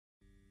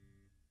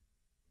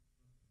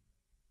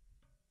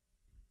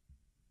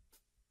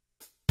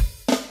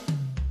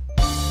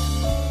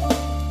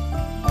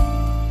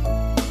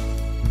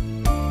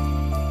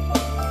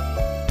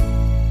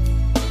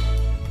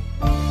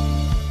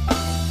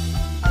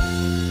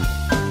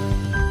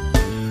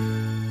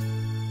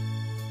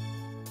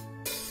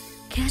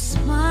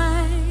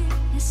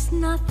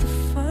not the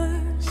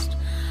first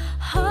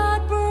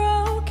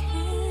heartbroken.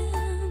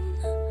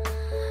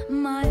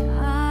 My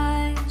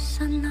eyes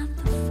are not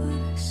the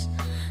first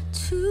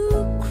to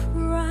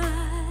cry.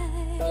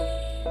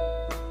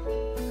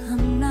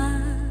 I'm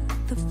not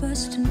the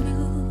first to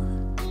know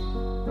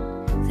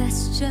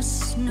there's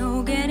just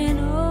no getting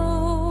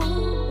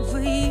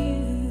over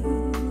you.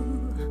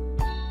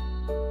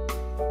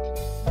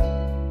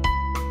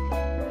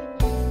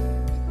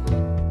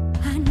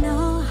 I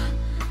know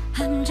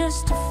I'm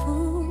just a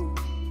fool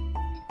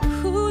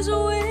who's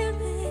willing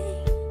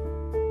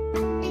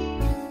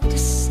to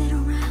sit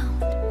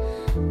around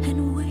and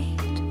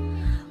wait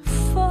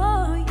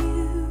for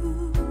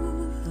you.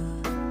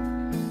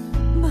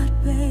 But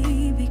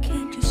baby,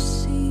 can't you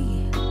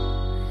see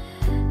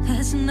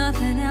there's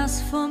nothing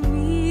else for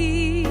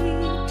me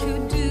to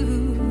do?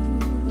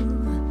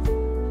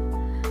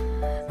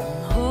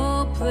 I'm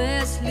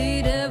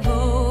hopelessly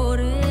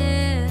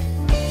devoted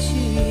to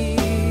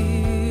you.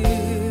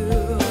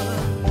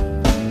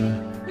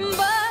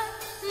 But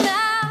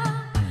now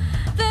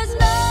there's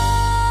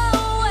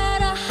nowhere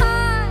to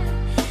hide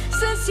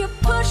since you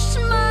pushed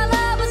my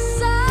love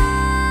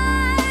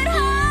aside.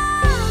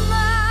 I'm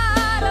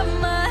out of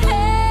my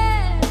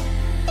head,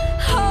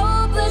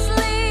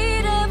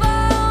 hopelessly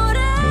devoted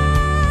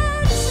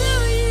to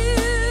you.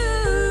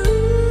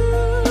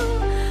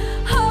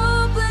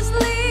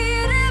 Hopelessly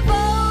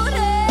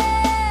devoted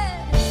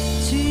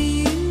to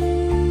you.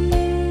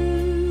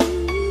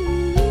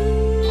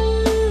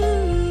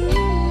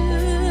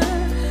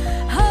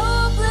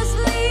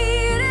 Hopelessly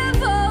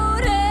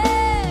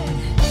devoted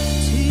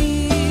to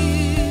you.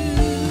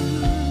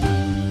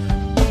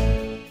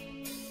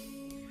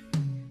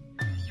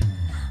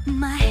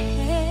 My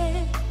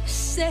head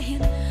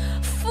saying,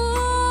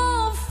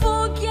 fool,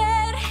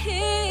 forget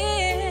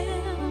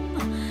him.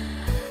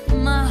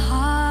 My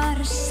heart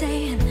is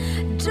saying,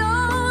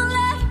 don't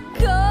let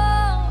go.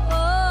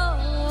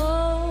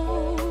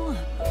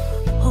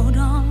 Hold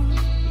on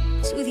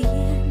to the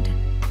end.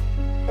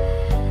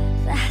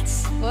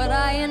 That's what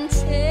I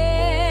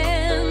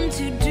intend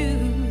to do.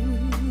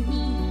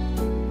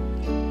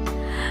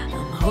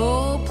 I'm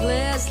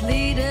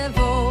hopelessly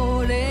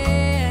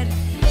devoted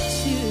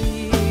to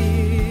you.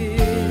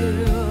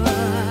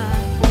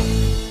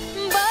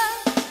 But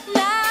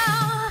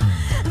now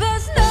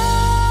there's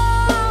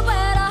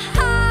nowhere to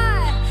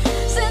hide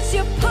since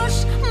you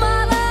pushed my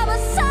love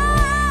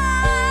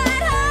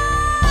aside.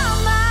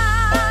 I'm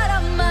out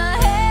of my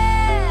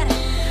head,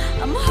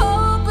 I'm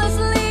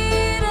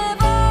hopelessly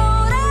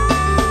devoted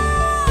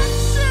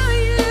to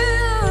you.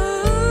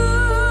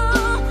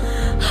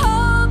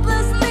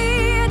 Hopelessly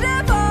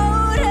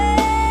devoted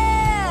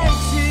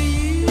to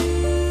you.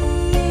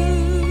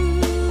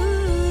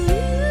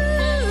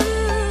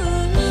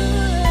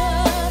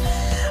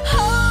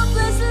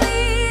 Hopelessly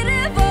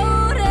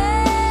devoted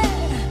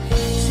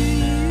to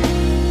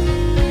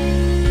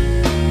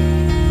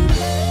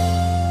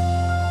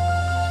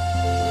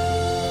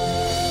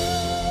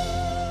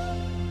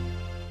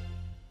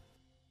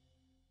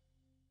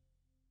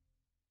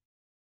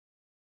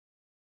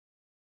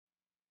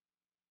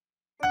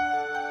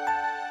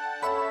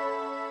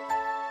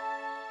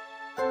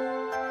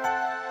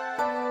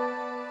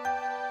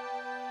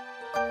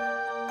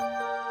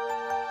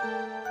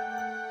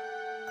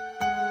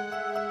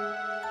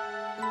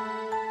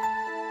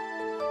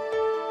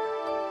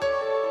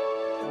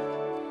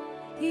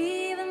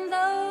Even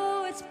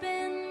though it's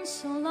been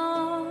so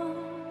long,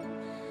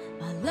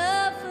 my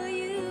love for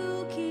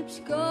you keeps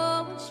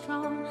going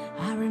strong.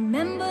 I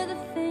remember the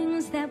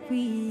things that we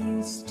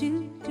used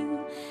to do,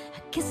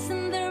 a kiss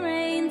in the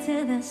rain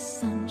till the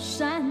sun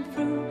shine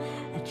through.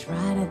 I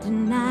try to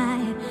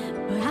deny it,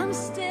 but I'm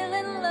still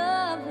in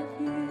love with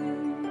you.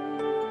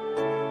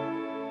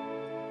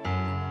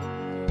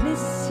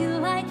 Miss you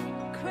like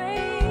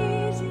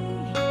crazy,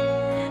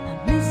 I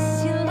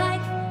miss you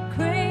like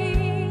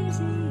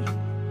crazy.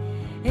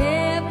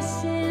 Ever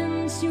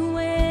since you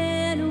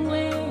went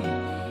away,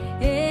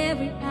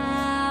 every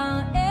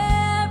hour,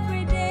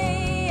 every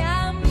day,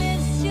 I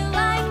miss you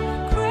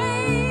like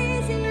crazy.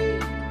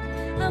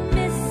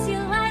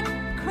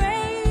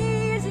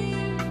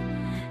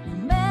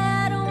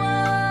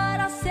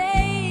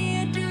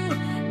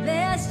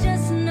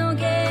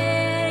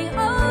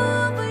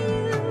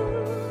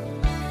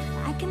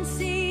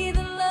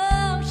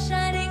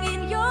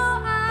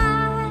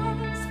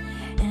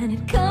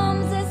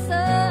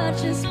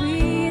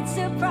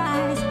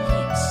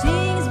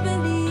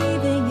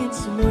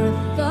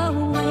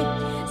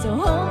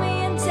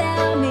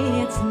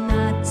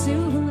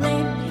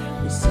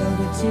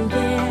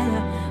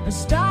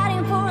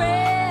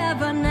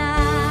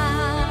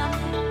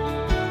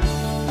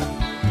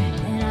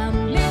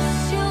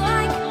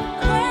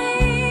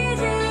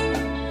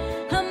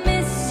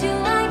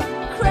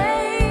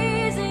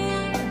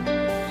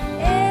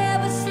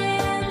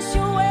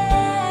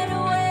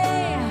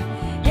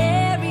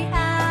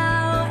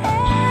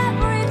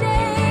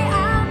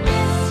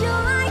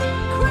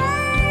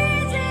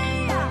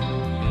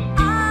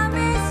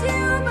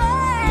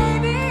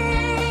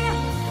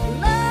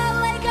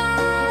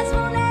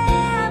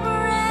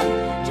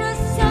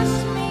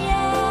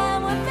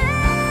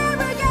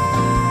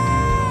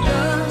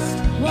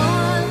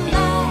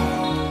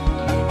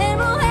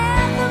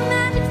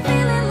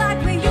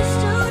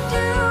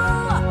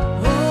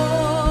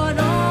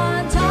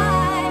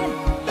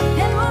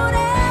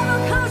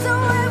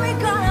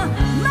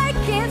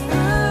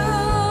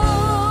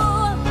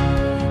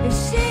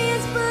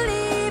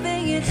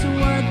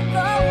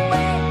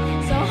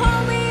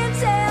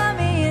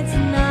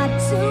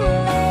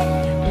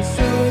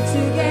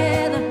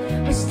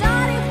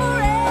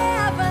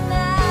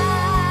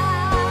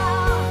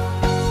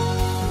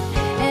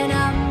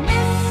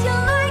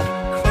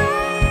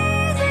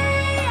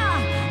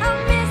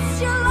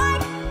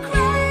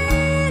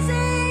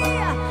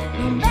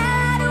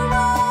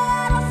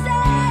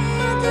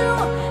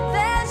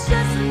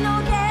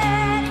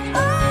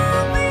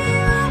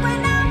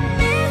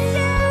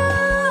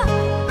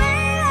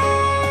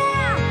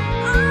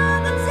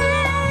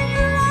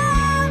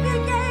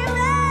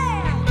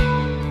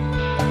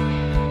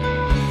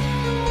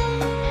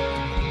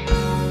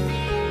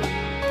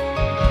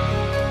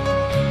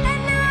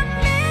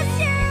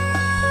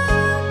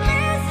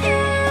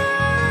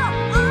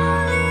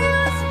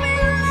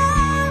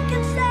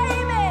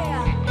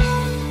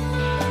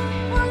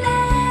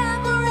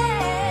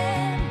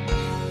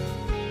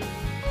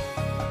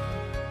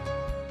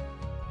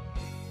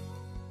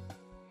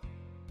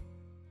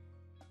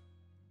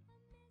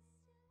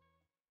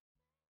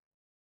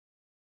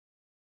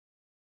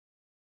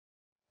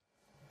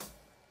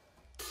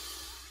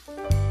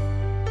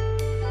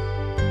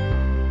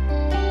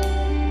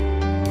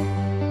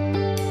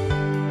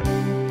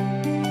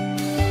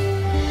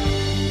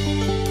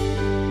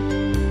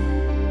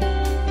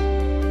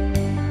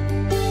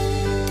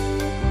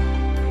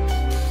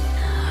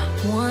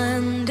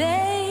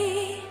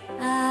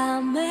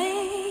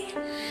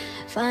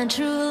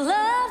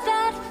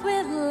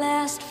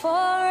 last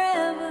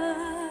forever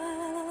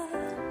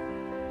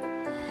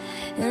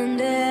and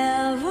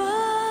ever.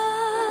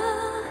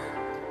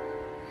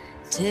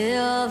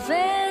 Till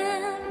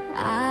then,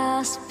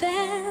 I'll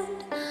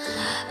spend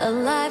a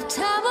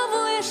lifetime of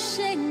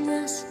wishing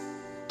us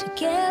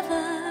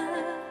together.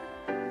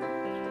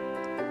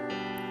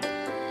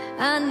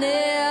 I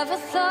never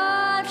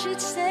thought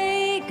you'd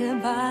say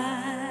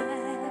goodbye,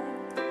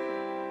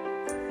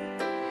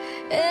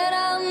 and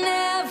I'll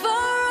never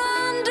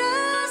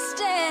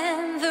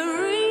understand the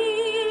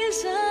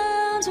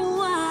reasons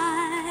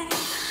why.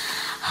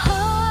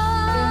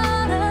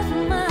 Heart of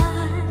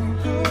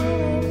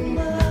mine,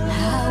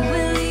 how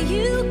will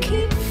you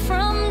keep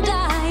from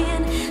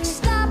dying?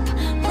 Stop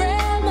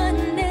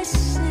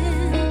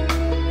reminiscing.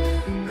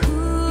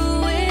 Who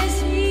is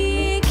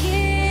he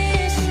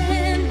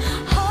kissing?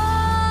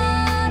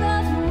 Heart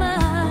of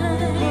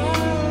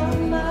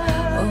mine,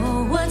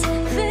 oh, what's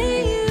the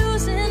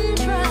use in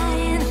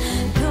trying?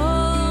 No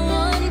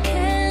one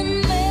can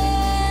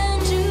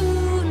mend you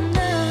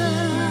now.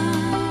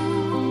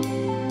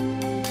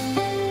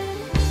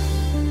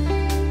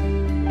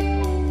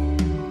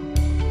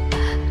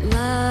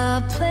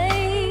 Love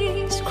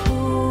plays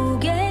cruel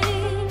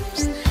games.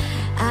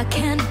 I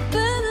can't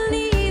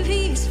believe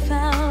he's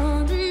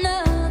found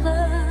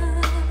another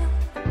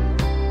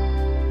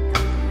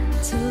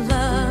to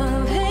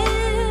love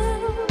him.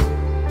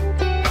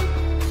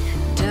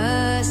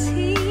 Does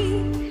he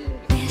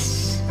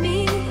miss me?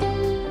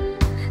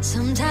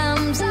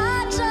 Sometimes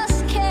I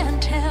just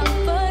can't help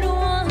but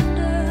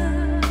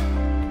wonder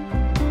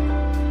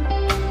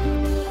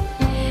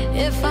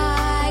if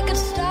I could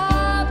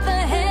stop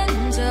the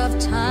hands of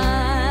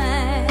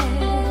time,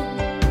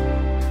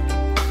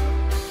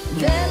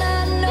 then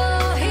I know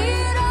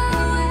he'd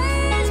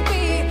always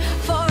be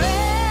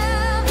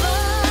forever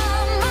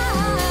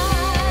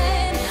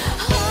mine.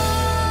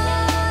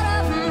 Heart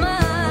of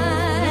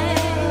mine,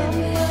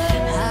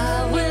 how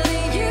will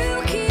you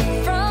keep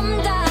from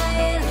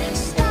dying?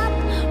 Stop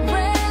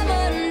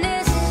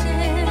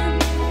reminiscing.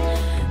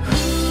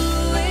 Who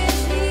is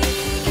he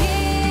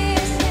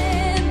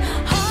kissing?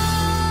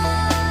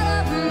 Heart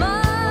of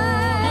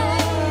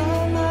mine,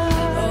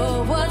 oh,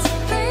 what's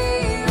the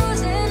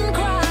use in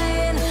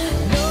crying?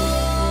 No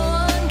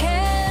one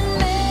can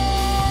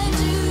mend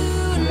you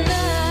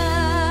now.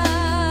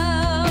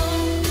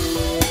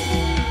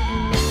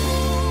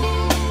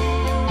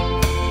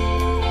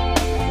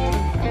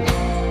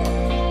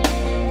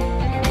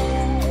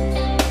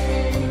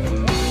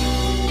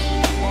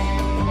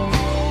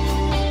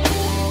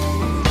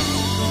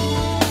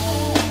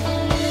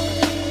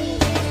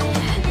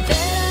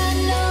 Then I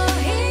know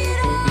he'd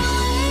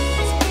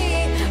always be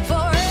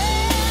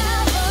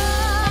forever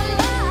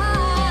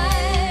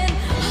mine.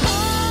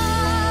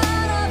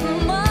 Heart of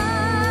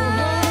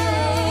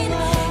mine,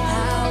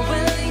 how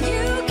will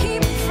you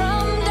keep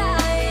from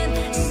dying?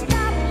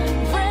 Stop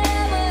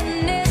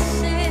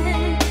reminiscing.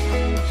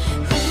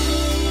 Who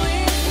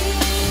is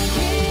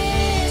he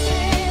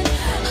kissing?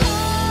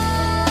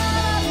 Heart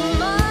of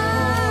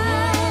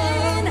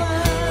mine,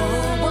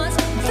 oh, what's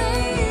the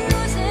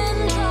use in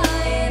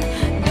trying?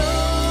 No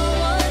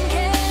one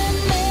can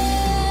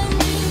mend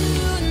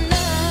you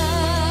now.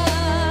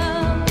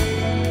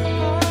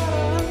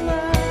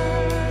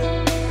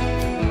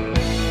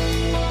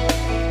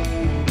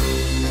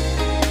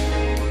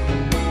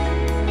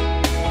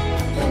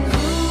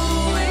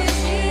 Who is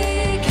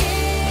he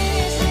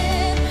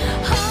kissing?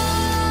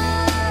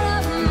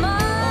 Heart of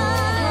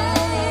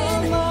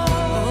mine,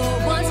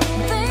 oh, what's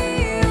the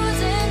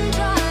use in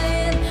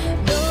trying?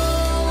 No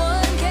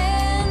one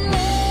can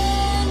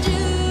mend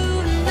you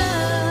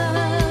now.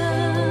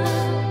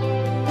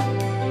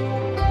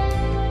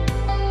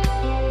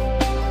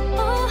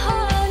 Oh,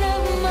 heart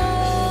of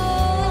mine,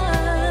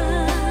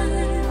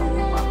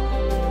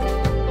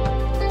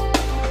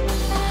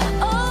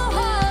 oh,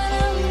 heart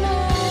of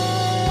mine,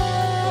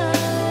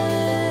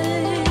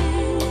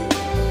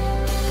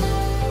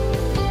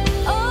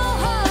 oh,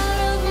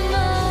 heart of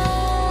mine,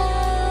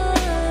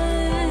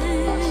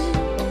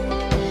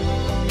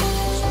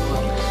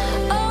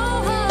 oh,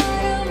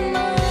 heart of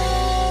mine.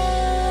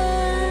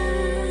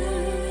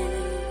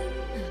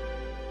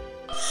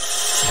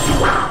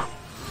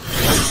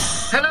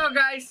 Hello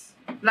guys!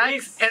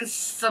 Like and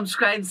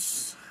subscribe.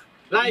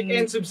 Like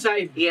and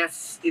subscribe.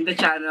 Yes, in the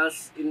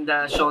channels, in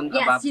the shown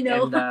Yes, above you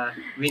know. and the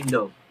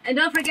window. And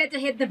don't forget to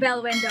hit the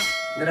bell window.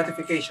 The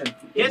notification.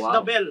 Hit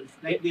Wow. the bell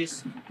like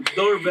this.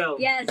 Doorbell.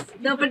 Yes,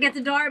 don't forget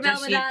to doorbell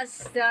Just with hit- us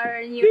to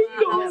our new Ding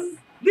house. dong!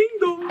 Ding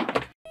dong!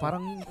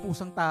 Parang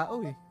pusang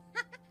tao eh.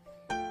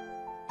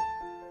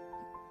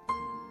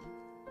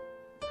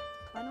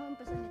 Paano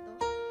umpisa nito?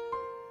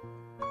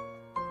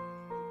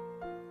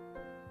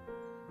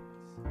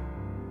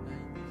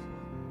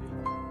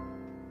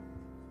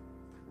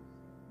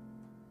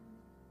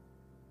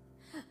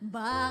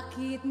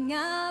 Bakit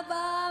nga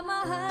ba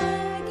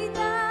mahal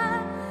kita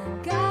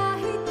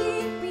kahit di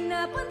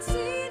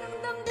pinapansin ang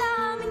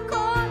damdamin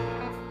ko?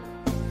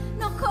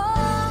 Nako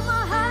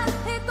mahal,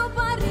 ito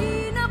pa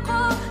rin ako,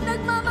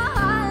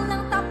 nagmamahal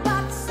ng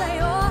tapat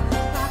sa'yo.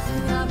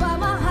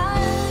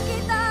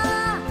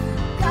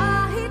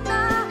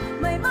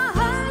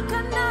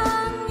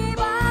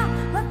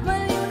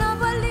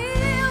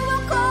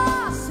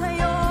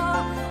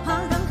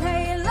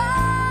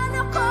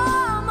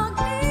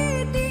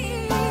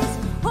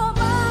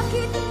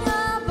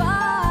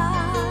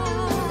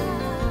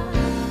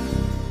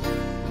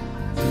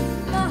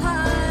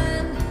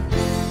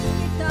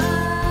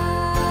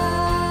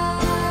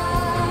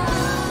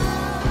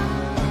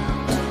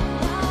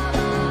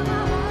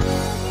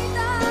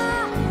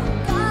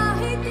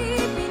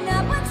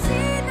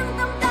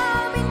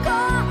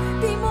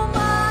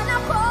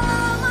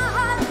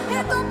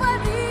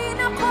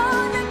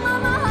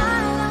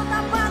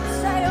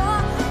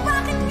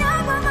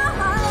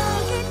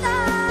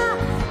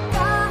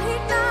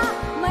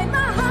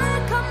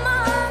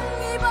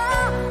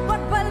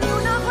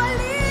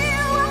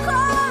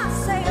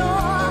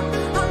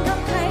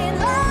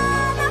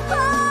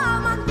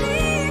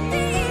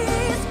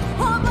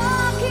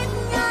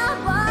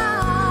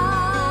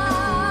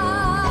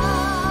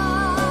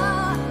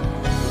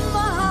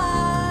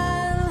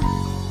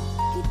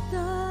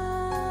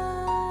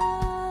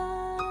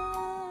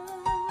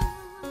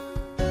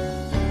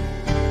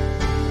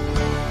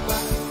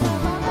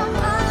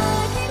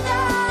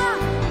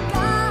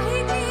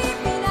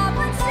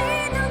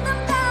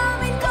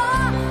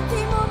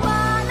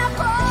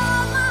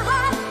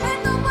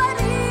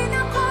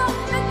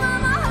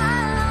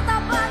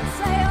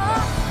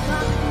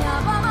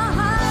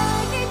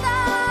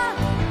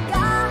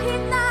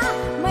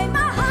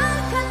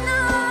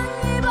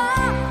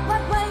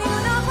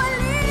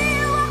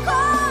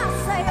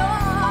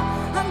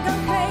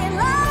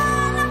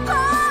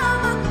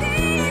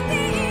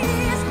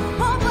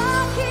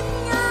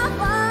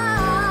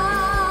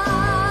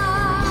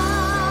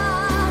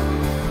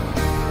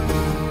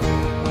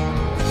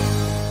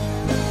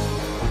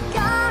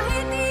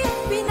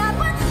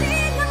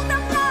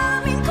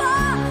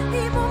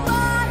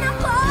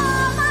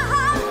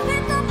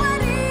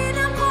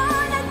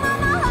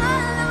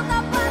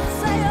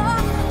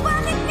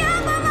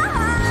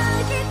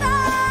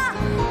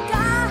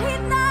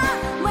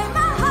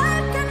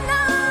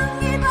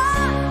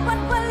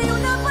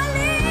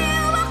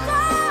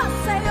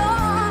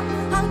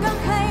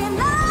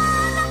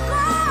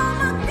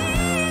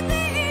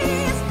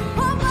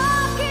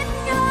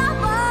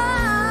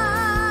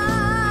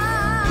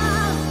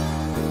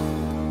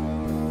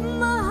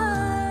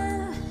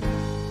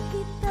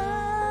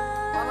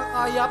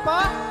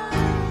 pa?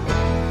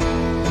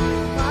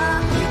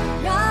 Bakit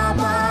nga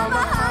ba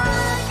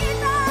mahal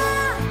kita?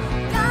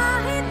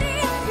 Kahit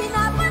di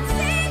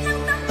pinapansin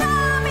ang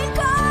damdamin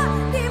ko,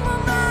 di mo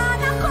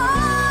man ako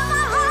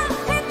mahal.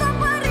 Ito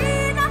pa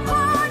rin ako,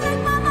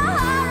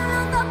 nagmamahal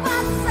ng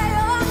tapat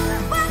sa'yo.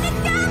 Bakit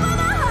nga ba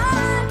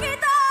mahal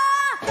kita?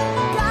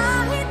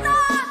 Kahit na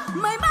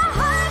may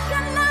mahal ka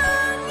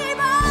lang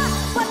iba,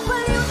 ba't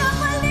baliw na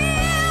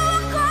baliw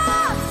ako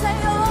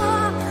sa'yo?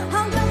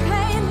 Hanggang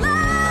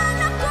kailan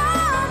ako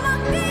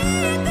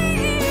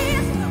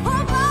magtitiis? O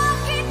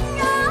bakit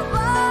nga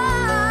ba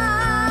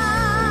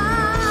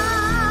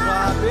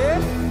Grabe.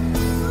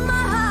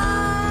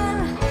 mahal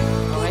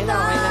Okay na,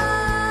 okay na.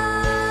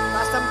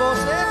 Taas ng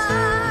boses.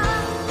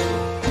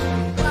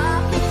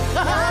 Bakit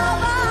nga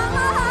ba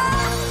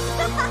mahal?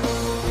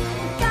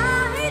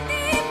 Kahit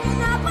di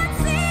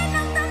pinapansin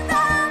ang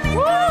damdamin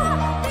ko,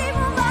 di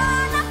mo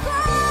man ako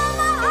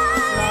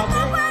mahal.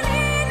 Ito pa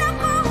rin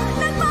ako,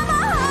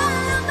 nagmamahal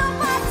ng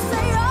tapat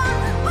sa'yo.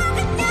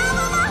 Bakit nga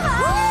ba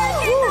mahal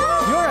kita?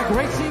 You're a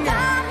great singer.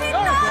 Kahit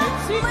You're a na great may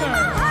singer.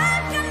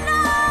 mahal ka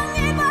ng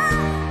iba,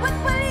 ba't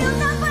baliw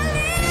na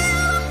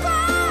baliw ako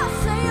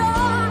sa'yo?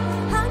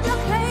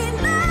 Hanggang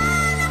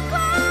kailan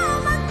ako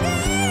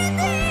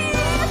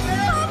magtitiis?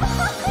 O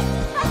bakit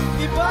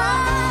Iba.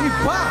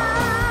 Iba!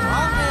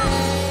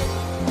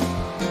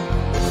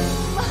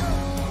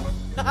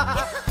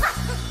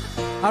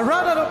 A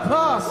round of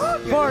applause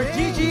for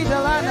Gigi De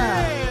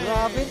Lana.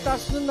 Grabe,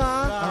 taas nun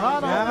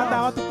ah. Kaya nga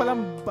dapat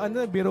palang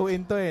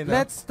biruin to eh. No?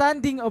 Let's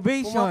standing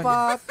ovation.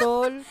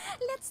 Pumapatol.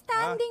 Let's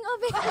standing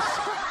ovation.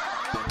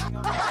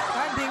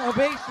 Standing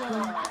ovation.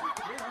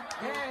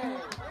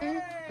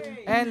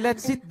 And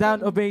let's sit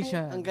down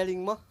ovation. Ang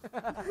galing mo.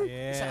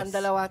 Yes. Isang,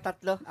 dalawa,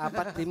 tatlo,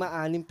 apat, lima,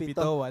 anim, pito.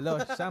 Pito,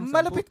 walo, siyam,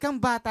 Malupit kang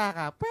bata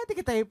ka, pwede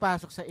kita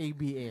ipasok sa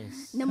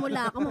ABS.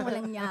 Namula ako,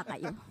 mawalang niya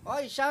kayo.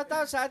 Oy,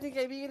 shoutout sa ating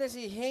kaibigan na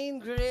si Hayne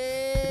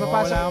Grace.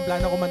 Wala akong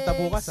plano kumanta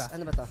bukas ah.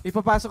 Ano ba to?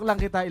 Ipapasok lang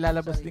kita,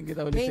 ilalabas din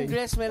kita ulit sa Hayne inyo.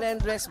 Grace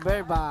Melendres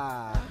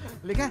Berba.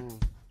 Halika.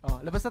 Oh,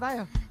 labas na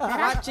tayo.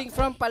 Watching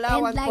from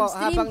Palawan And live po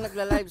stream. habang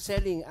nagla-live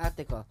selling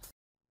ate ko.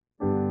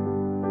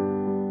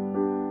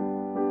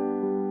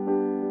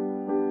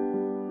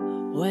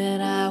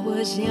 When I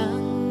was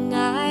young,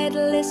 I'd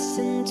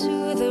listen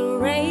to the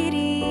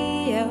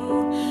radio,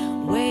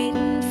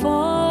 waiting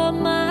for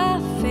my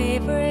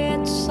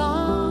favorite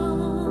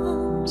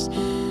songs.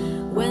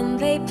 When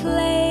they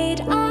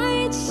played,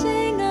 I'd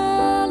sing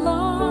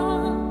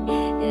along.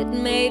 It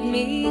made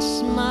me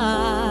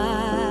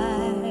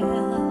smile.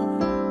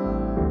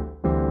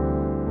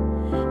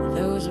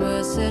 Those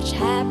were such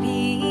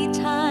happy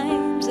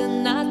times, and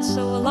not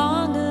so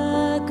long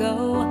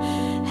ago.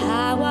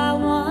 How I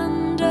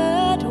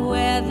wondered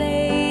where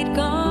they'd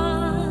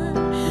gone,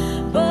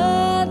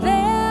 but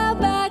they're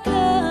back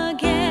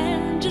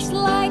again, just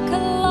like a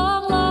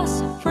long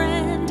lost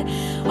friend.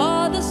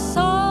 All the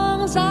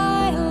songs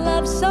I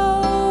love so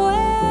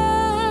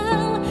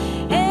well,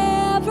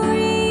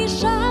 every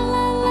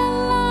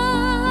sha-la-la-la,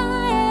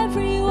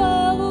 every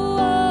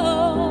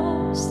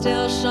whoa-whoa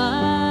still shines.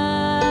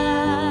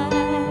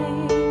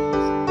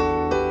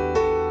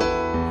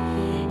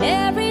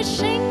 Every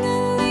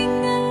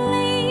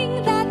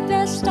shing-a-ling-a-ling that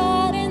they're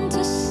starting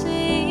to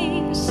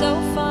sing so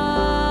fine.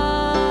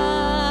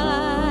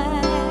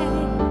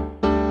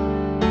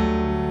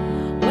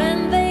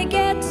 When they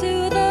get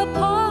to the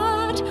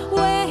part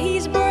where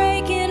he's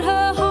breaking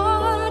her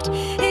heart,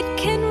 it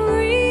can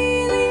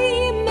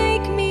really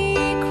make me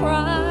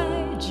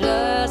cry,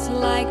 just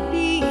like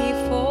before.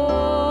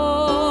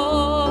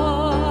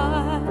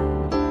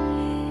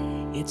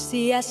 It's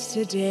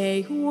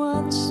yesterday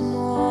once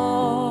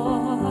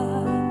more.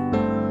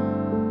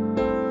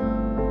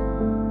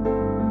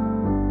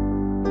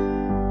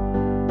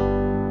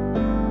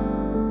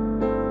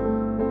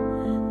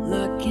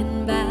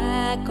 Looking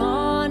back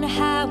on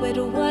how it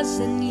was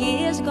in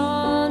years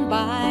gone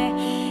by,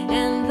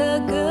 and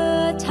the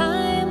good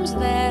times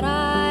that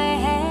I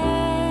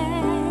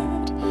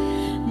had,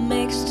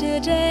 makes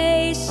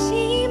today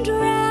seemed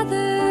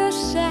rather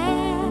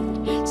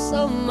sad.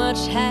 So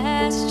much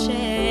has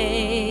changed.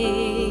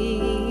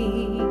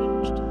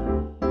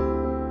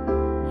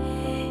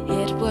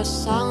 It was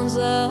songs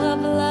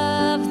of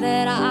love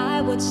that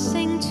I would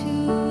sing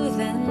to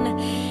then,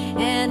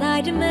 and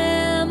I'd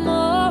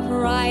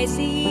memorize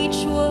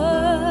each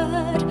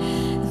word.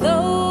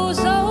 Those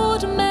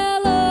old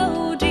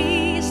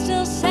melodies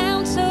still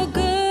sound so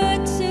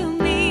good to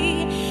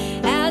me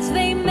as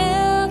they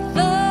melt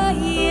the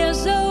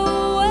years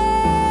away.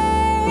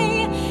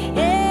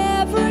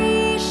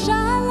 Every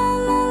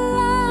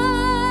sha-la-la-la,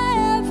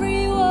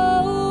 every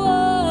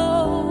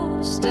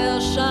whoa-whoa still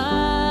shines.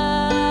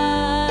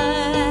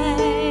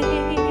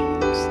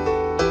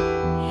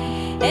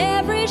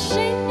 Every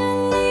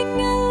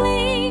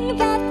shing-a-ling-a-ling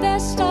that they're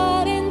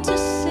starting to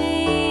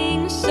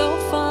sing so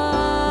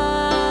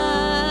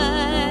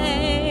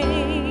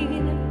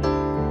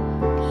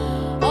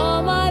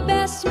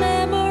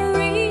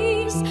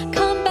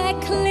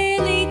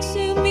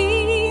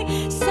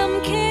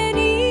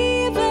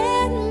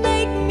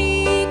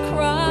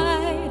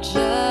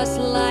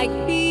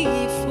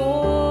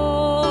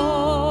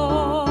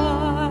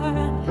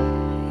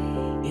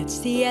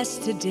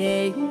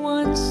yesterday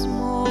once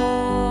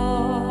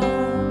more.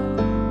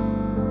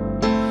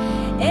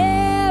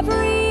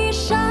 Every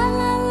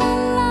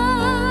sha-la-la-la,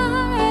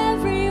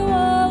 every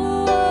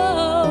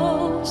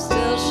woe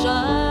still shines.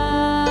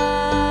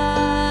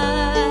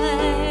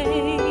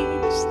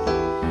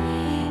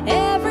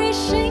 Every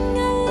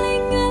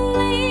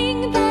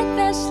shing-a-ling-a-ling that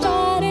they're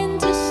starting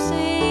to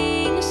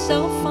sing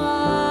so fine.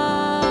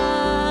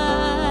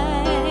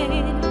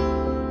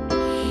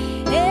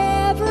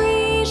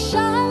 Every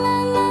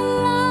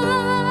sha-la-la-la,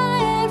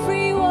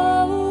 every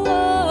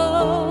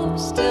woe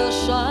still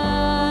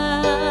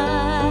shines.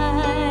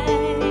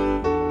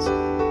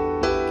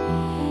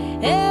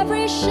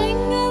 Every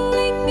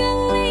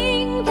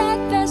shing-a-ling-a-ling that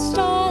they're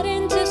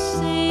starting to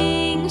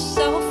sing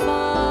so fine.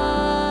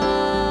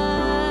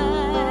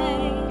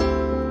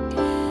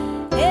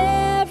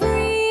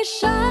 Every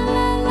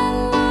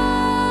sha-la-la-la.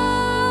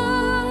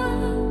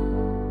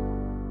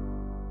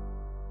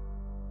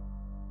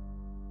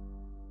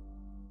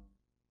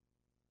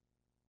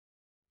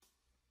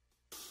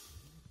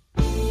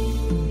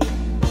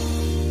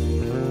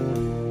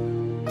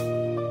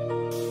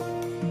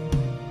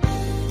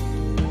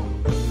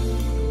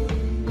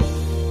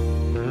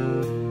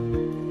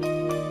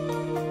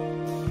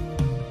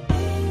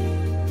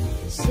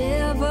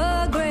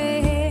 Silver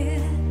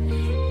gray,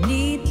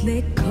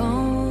 neatly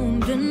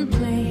combed in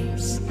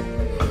place.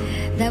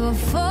 There were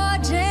 4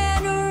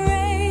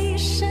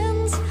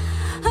 generations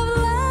of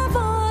love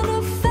on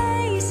her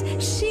face.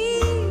 She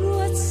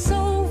was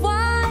so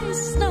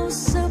wise, no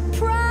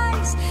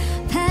surprise.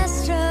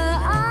 Past her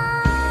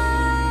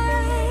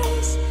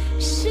eyes,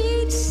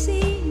 she'd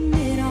seen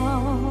it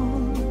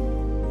all.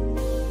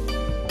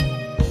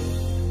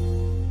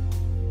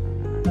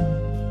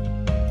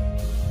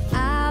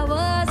 I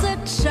was a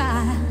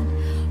child,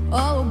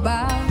 oh,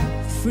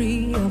 about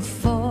 3 or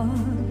 4.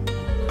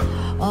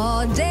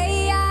 All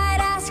day I'd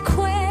ask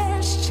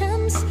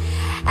questions,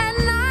 at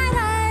night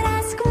I'd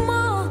ask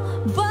more.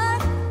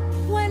 But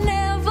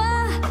whenever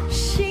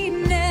she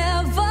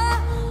never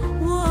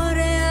would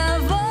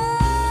ever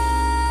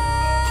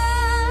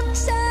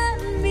turn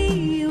me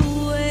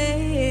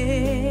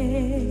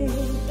away.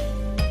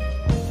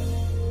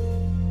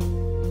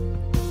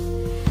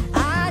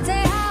 I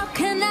say, how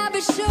can I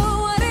be sure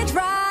what is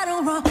right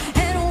or wrong?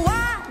 And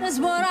why does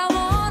what I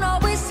want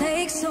always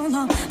take so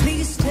long?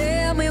 Please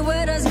tell me,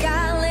 where does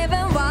God live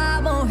and why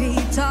won't he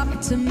talk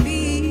to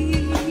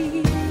me?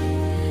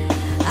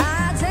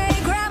 I say,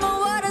 Grandma,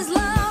 what is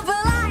love?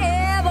 Will I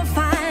ever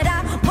find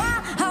out? Why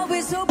are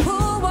we so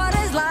poor? What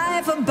is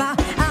life about?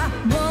 I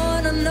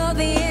wanna know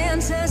the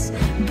answers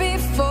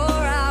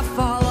before I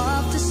fall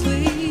off to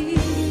sleep.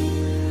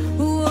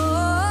 Whoa.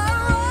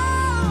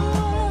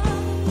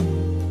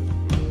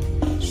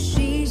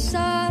 She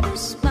sort of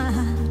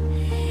smiled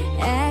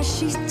as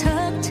she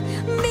tucked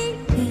me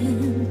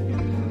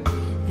in.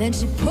 Then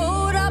she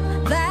pulled up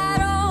that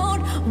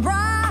old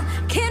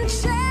rocking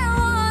chair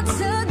once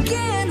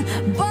again.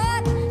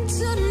 But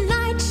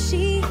tonight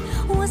she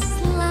was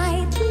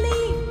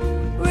slightly,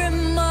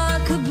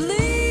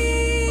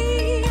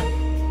 remarkably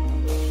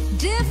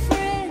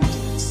different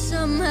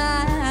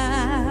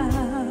somehow.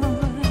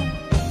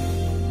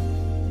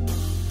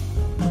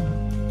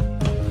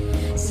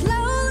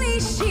 Slowly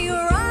she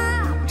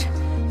rocked,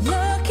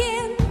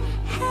 looking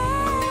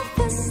half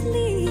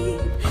asleep.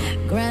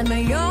 Grandma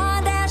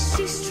yawned as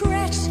she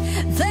stretched,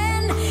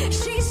 then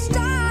she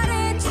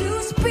started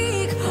to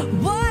speak.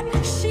 What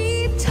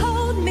she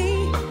told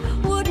me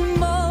would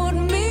mold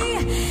me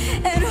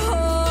and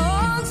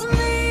holds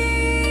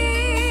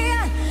me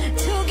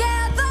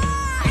together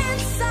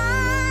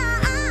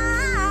inside.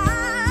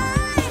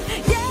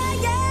 Yeah,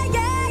 yeah,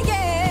 yeah,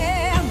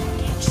 yeah.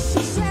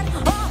 She said,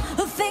 all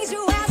the things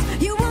you ask,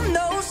 you will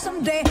know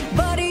someday.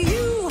 But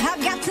you have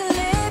got to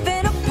live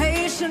in a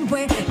patient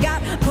way.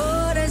 God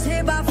put us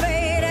here by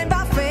faith, and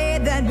by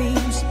faith that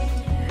means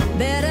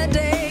better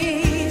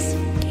days.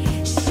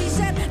 She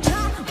said,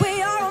 child,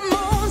 we are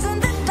moons in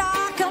the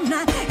dark of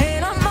night,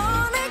 and I'm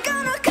only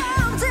gonna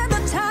come till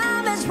the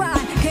time is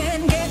right.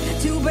 Can't get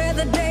to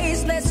better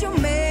days unless you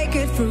make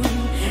it through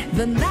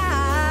the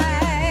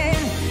night.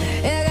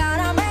 You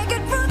gotta make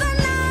it through the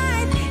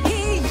night.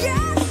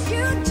 Yes,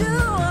 you do.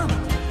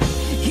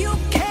 You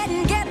can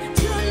get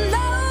to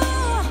know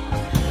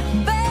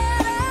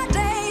better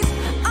days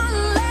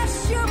unless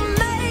you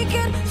make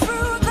it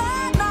through the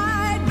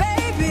night,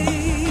 baby.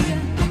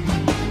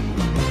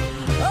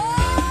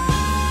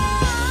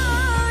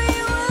 Oh,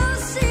 you will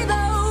see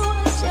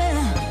those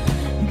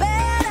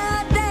better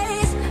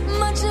days,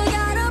 but you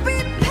gotta be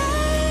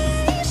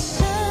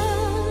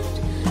patient.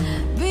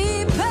 Be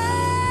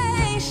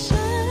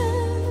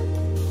patient.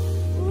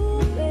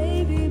 Ooh,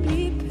 baby,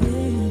 be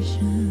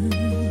patient.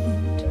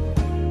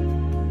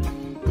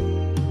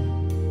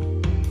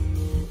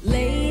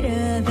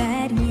 Later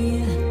that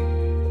year,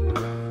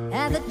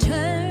 at the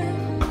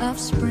turn of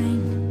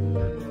spring,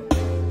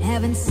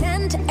 heaven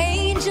sent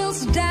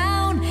angels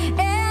down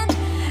and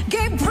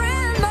gave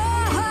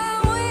Grandma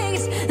her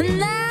wings.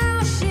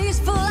 Now she's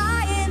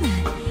flying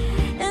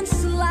and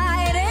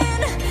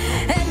sliding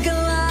and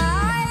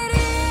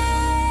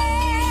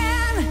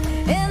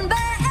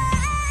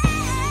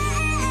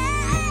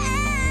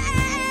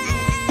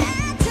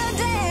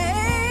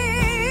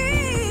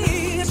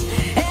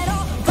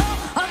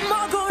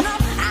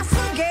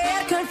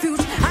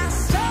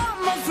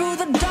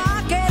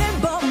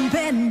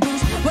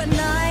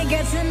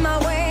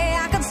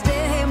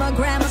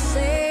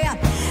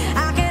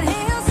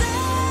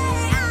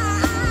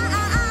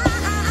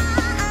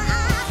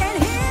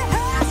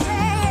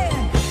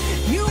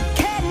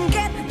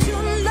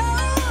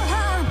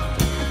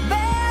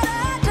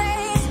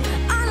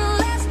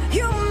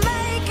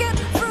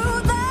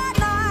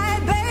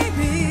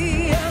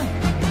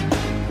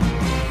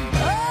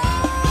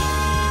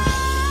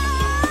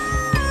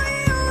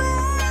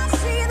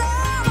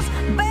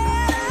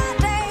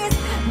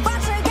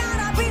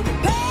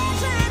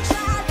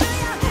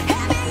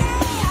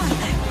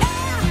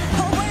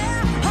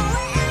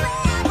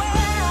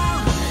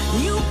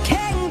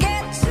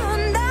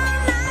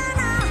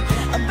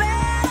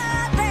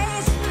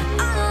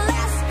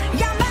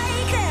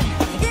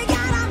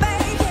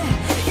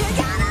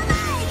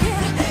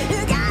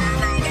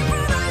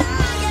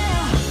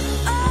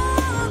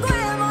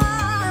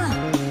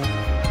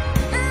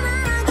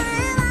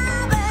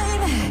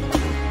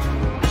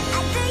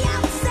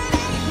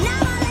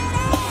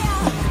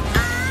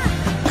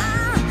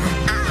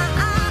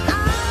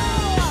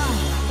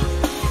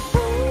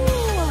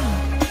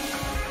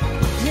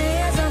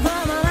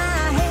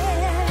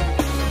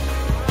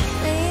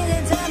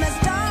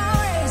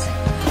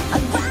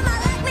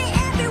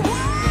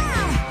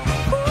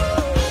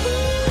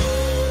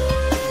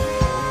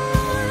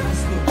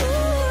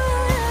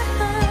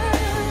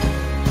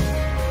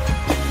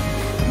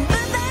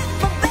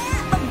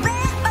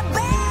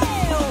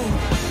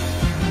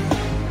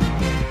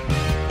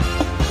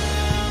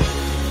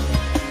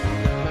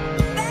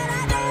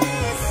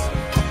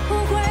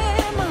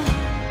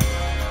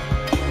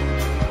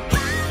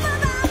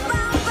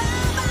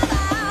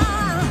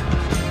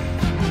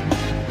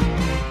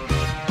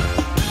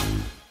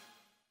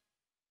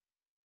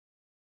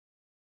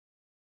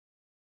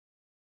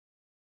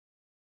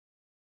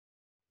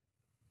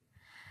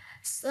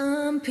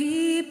Some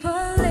people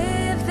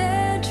live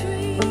their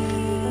dreams.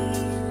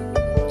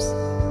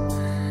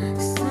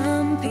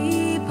 Some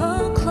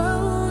people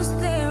close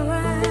their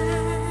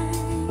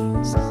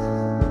eyes.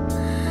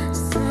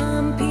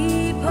 Some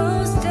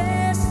people's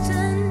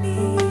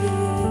destiny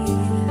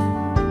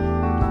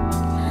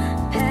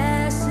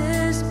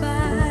passes by.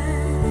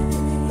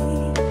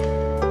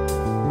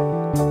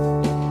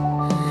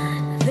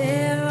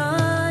 There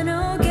are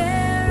no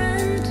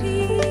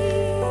guarantees.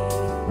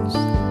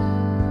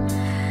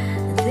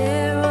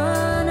 There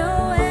are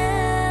no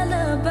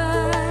alibis.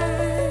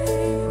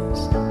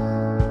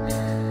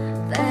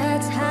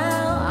 That's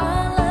how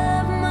our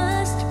love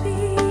must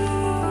be.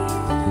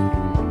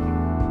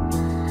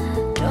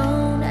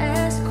 Don't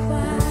ask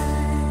why.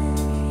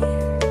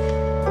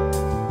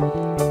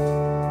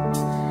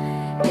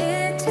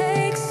 It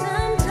takes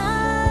some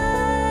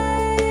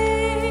time.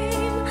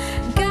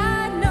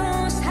 God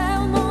knows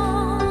how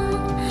long.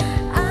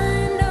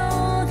 I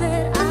know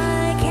that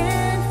I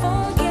can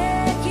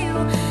forget you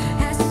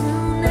as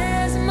soon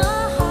as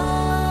my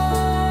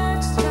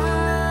heart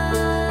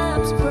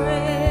stops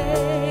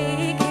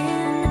breaking,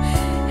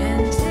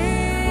 anticipating.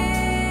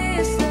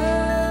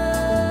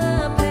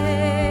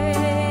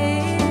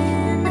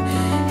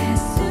 As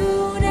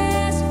soon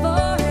as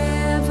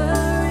forever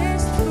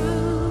is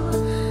through,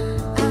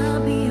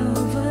 I'll be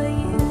over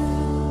you.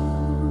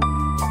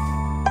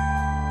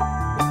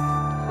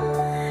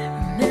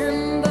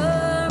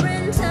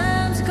 Remembering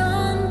times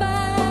gone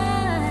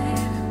by,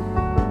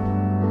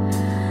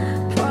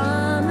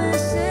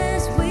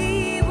 promises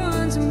we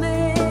once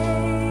made.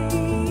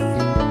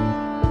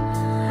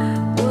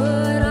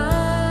 What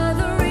are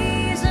the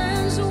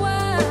reasons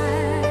why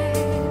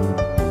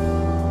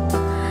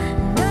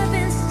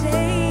nothing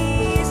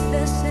stays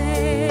the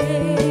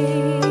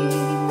same?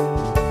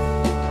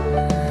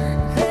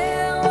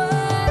 There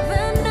were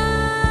the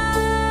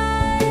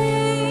nights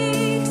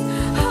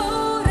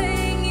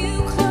holding you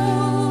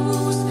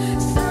close.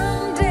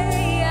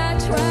 Someday I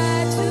try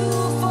to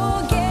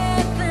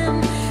forget them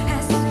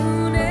as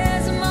soon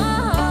as my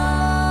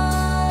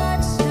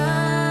heart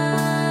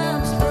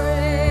stops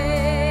breaking,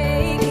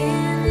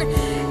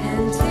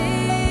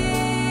 anticipating.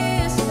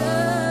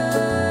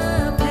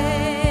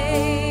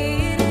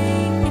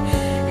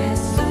 As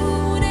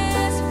soon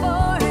as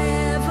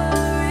forever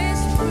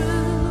is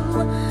through,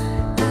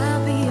 I'll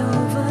be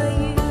over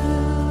you.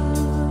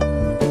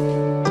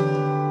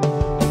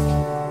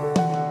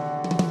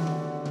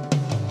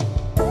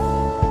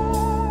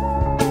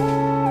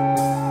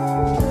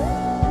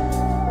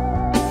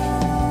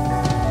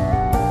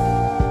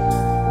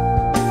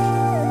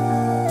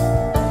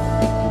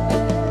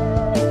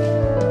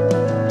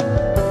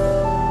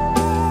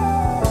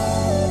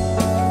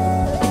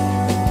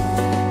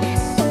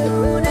 As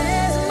soon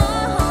as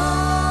my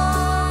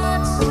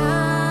heart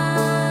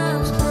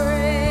stops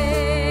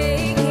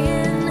breaking,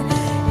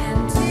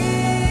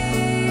 anticipating.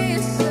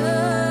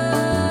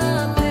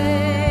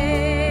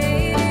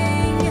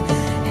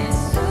 As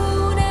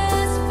soon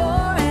as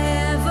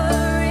forever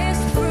is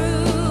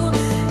through,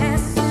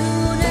 as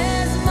soon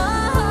as my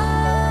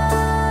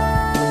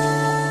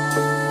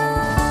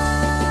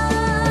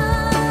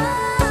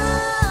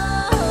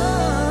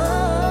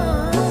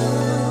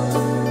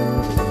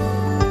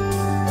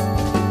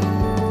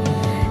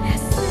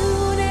as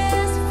soon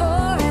as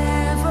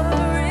forever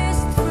is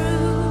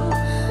through,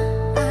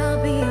 I'll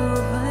be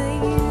over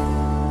you.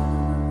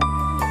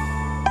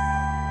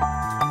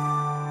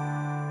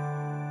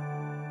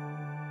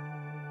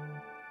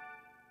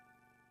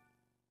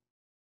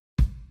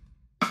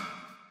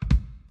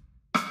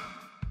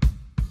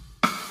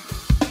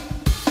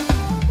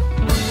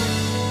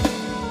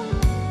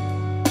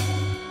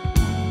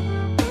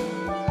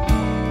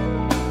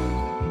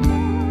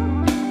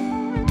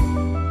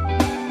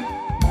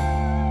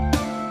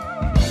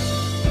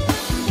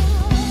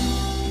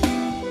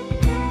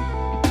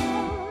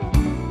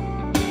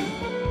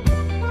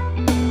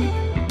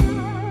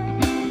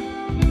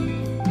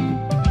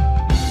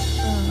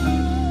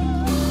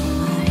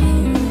 My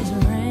hair is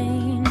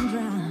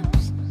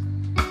raindrops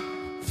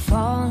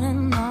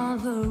falling on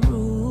the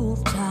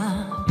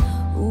rooftop.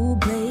 Ooh,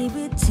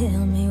 baby,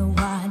 tell me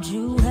why'd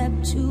you have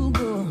to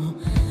go?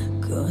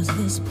 'Cause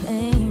this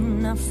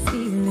pain I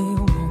feel it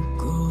won't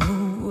go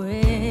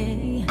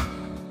away.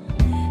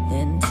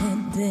 And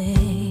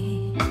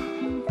today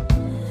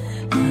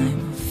I'm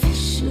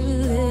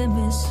officially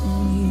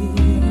missing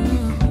you.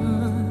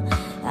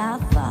 I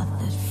thought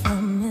that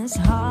from this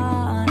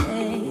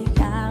heartache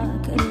I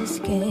could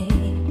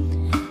escape,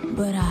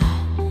 but I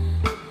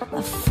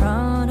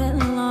fronted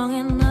long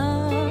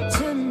enough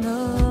to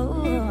know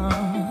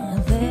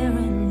there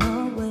ain't no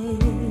way.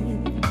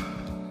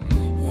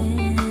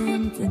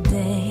 And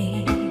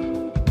today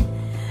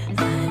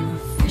I'm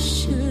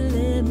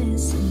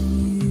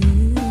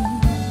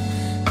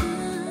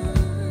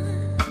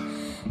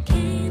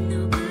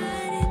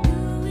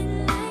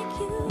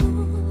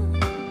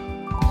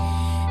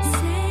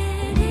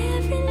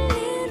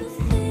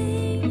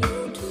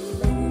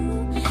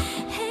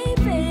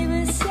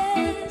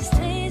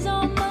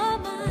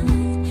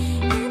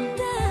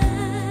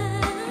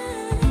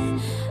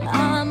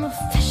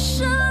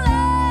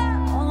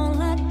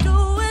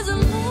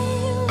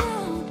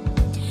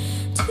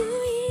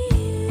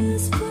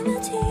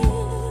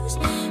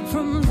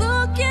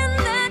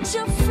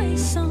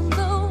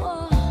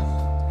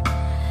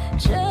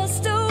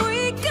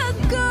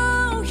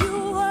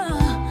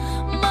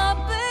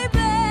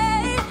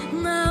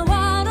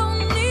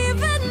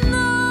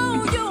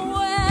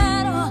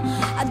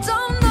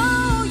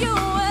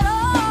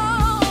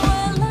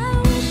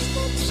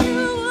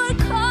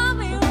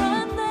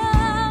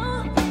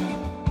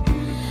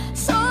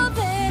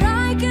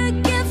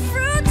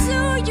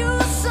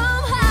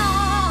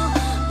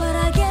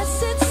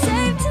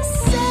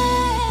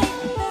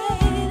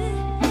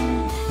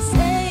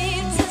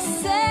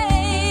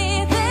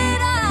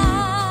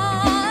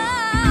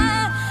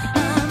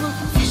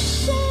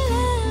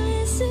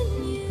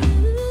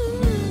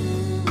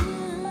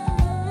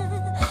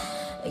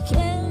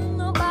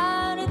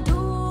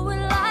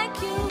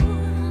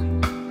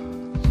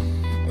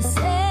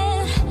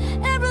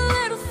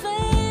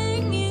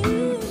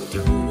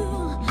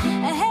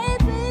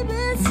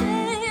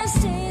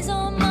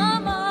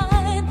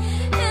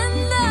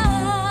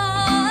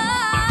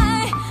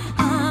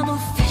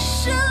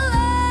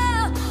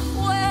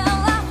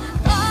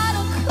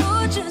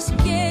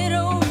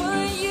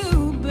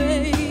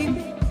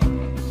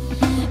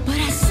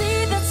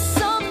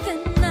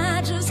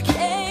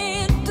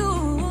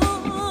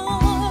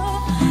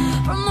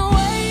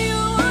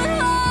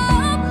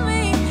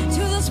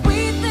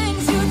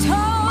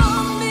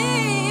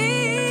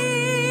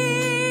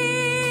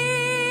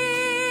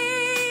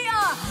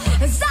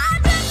 'cause I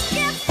just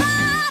can't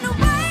find a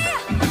way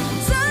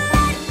to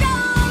let go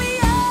of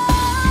you.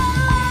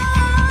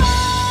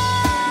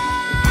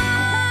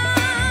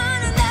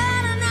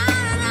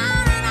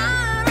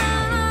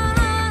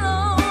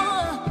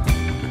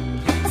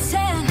 I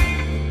said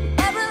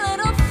every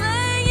little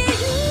thing you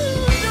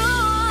do,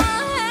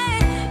 hey,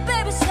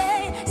 baby, say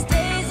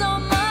stays on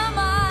my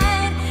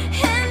mind,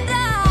 and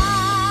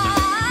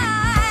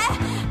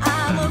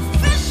I'm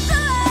officially.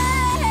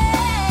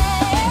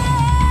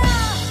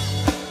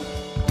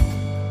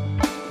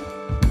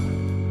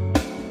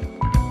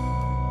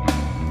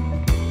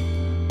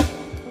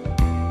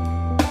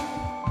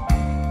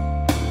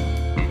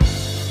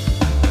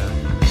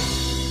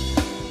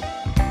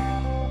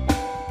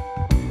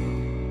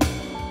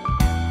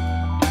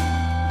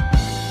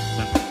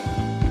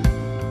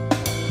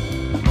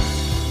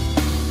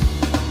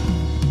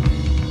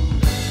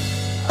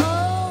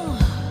 Oh,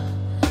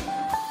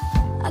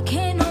 I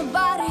can't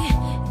nobody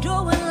do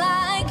it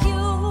like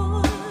you.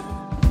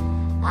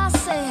 I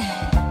say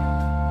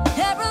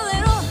every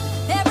little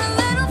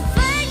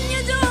thing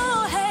you do,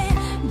 hey,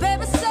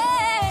 baby,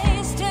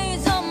 say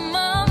stays on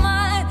my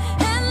mind,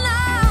 and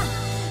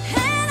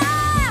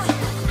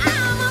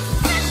I'm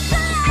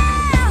officially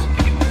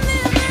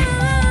missing you.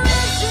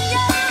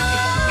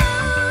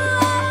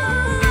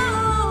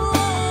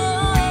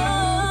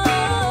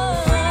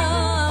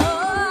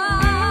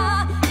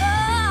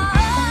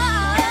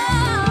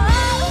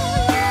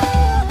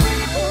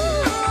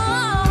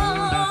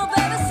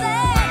 Baby,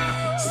 say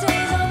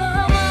stays on my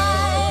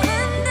mind,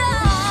 and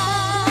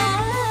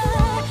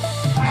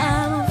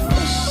I'm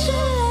officially,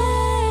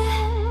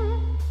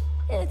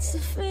 it's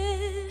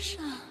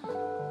official.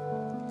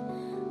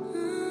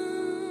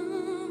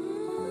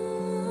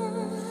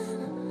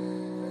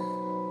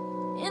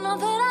 You know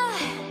that I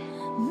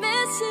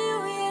miss you,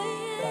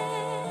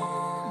 yeah.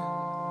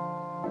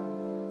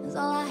 'Cause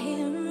all I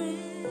hear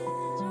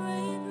is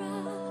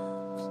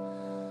raindrops,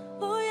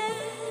 oh yeah.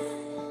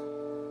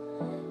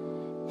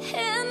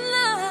 And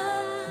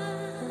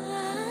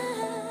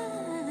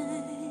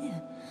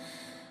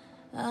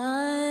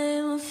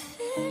I'm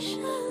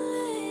officially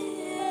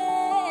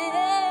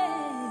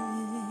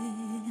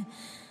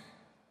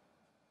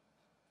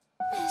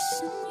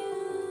missing you.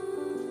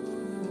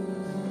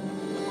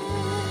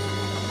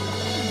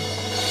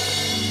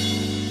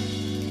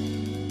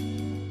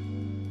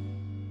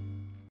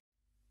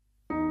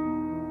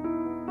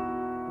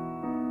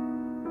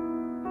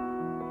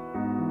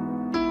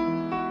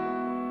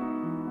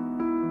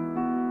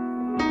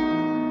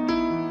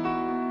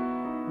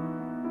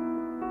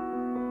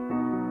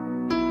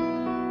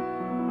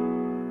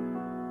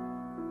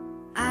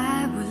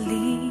 I will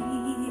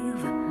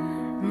leave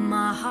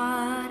my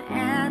heart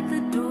at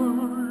the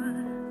door.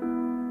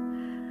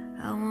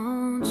 I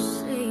won't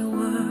say a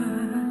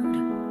word.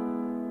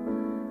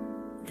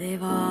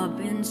 They've all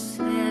been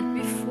said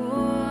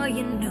before,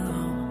 you know.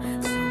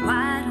 So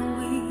why don't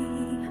we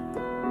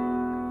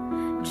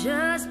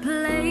just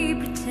play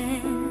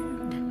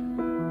pretend,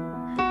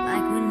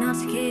 like we're not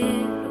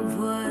scared of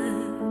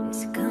what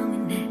is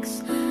coming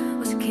next,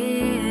 or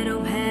scared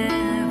of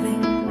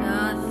having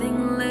nothing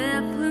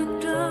left. Look,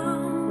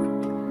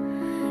 don't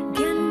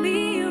get me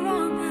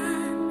wrong,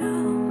 I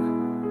know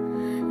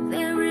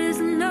there is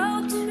no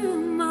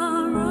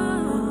tomorrow.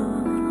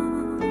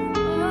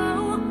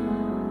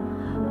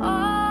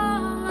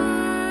 All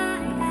I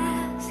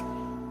ask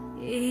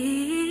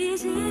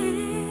is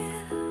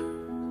if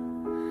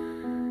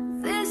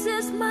this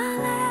is my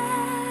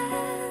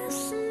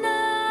last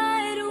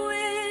night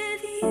with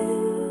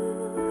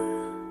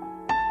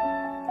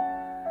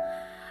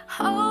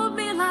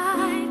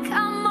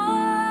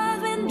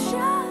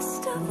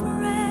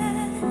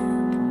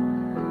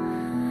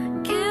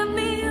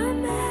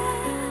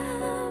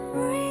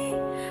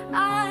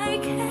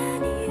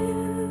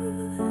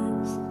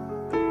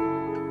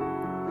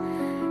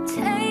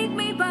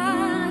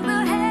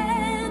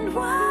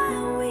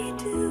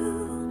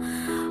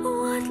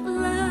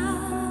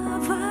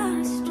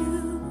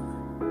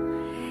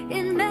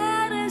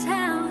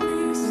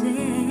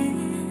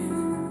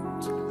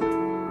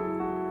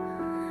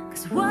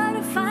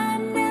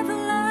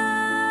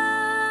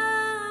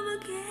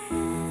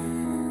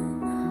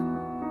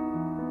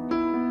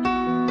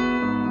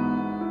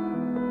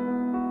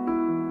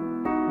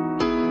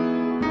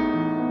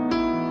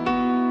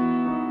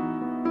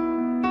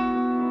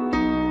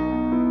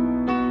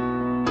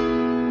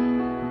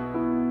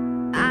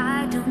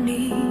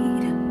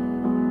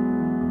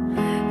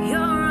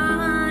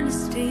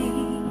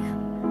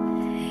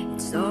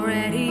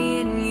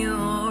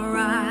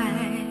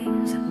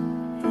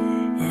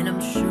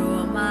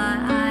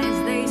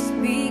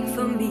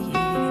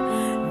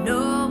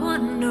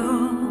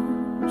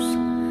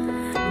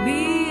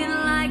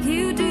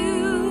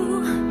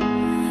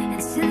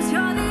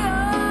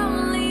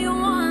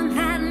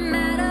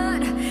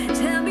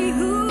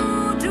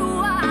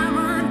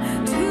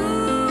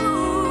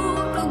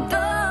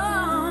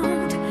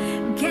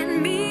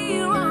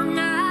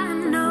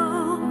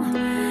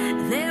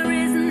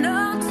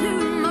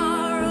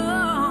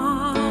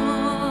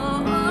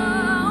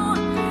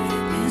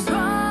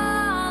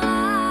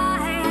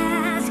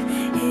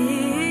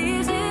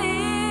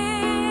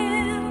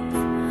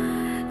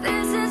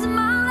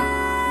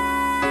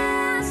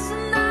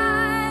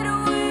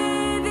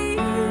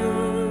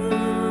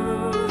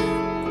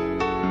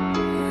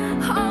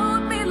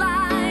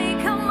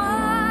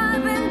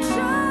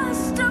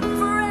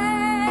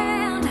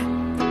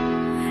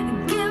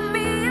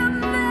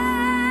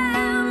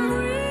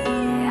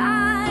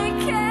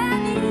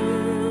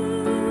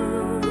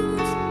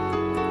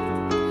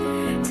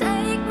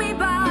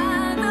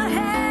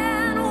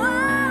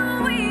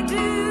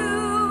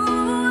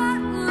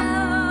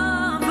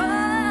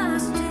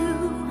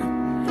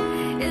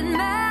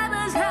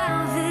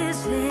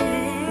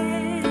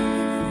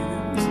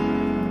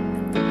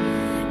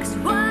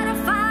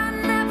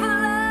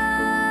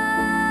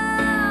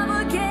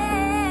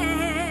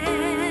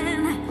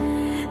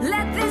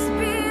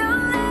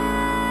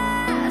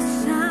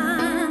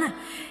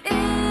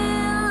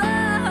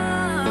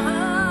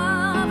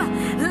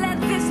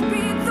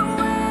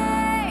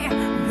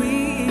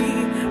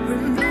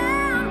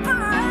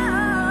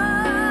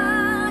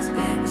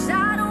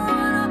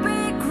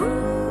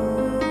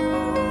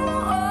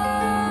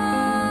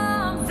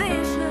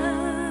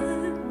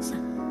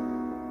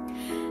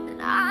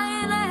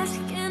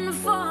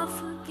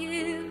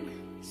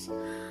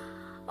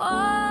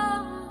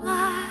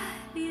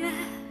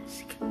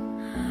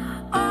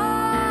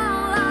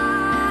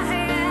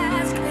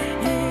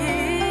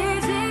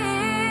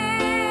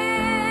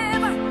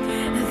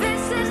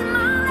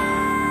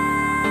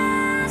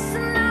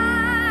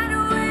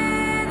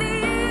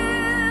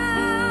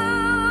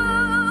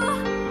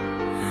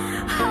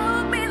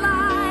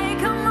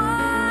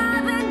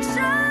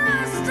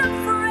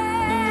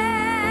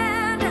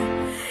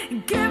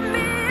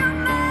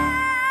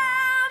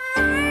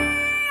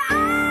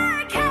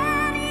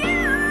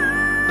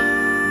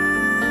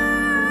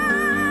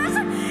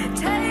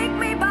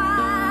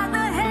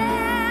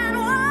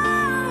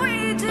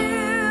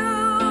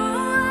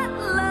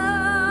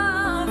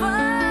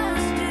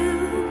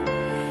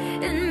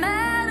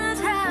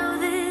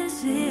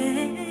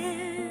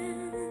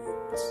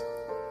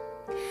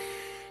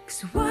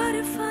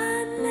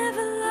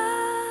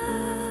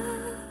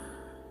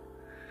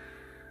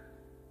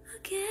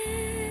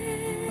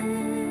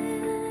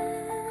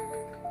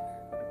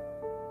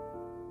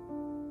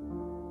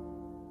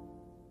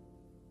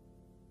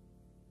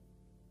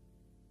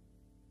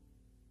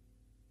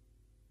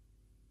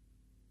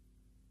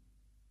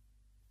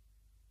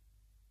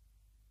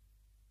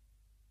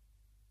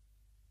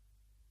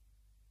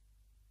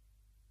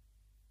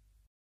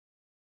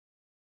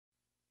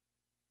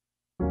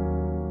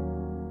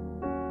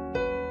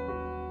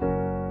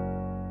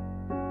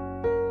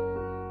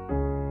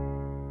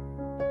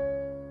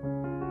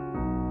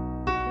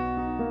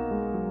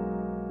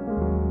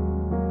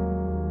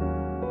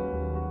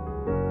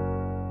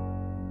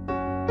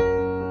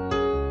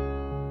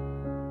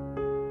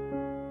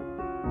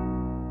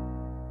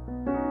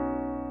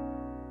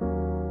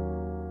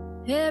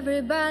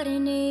Everybody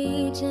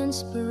needs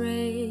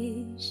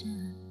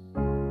inspiration.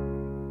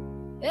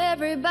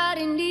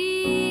 Everybody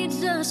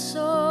needs a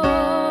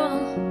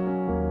song,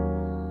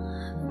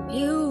 a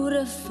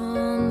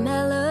beautiful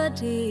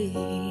melody.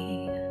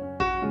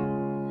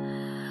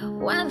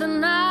 When the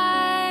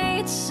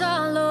nights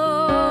are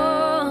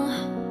long,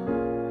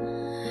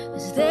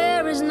 'cause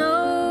there is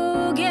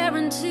no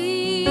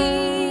guarantee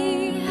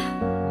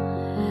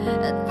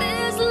that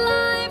this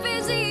life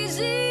is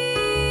easy.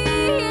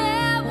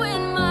 Yeah,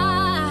 when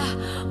my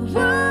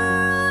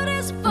world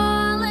is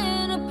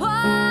falling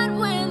apart,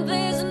 when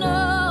there's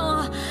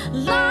no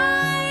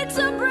light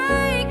to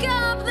break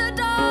up the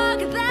dark,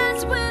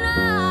 that's when I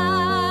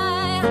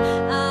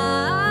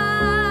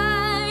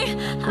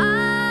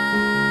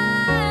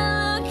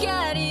look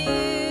at you.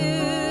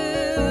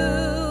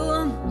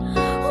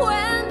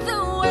 When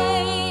the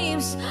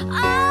waves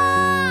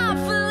are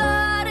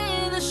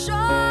flooding the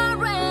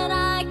shore and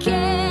I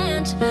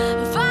can't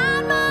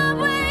find my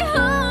way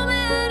home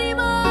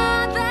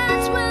anymore,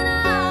 that's when I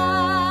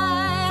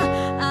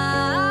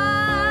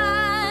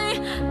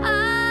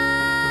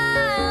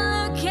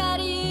look at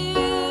you.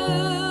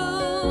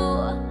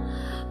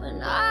 When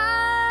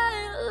I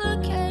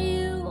look at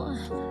you,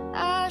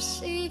 I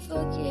see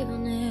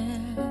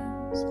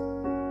forgiveness.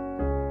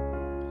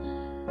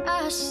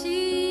 I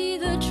see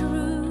the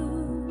truth.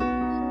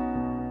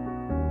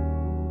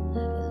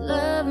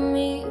 Love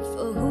me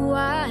for who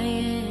I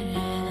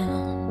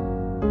am,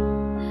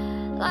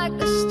 like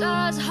the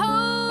stars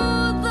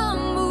hold the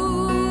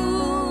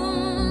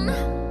moon,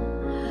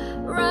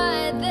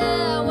 right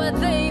there where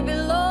they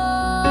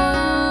belong.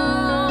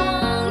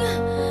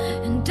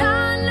 And I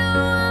know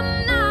I'm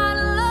not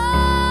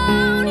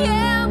alone.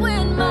 Yeah,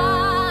 when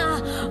my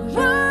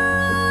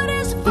world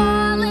is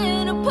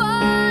falling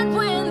apart,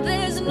 when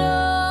there's no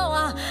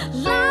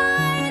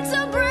light to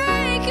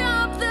break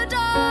up the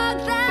dark,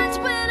 that's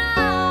when I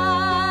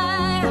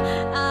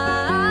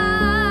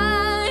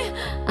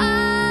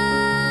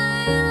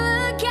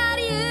look at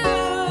you.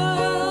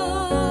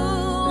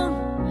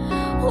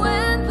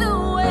 When the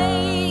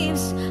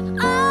waves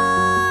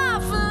are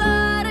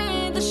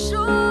flooding the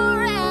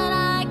shore and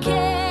I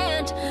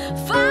can't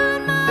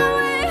find my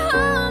way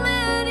home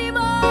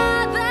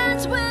anymore,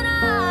 that's when I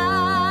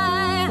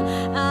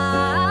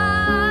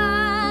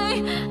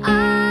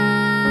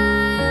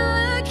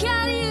look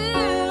at you.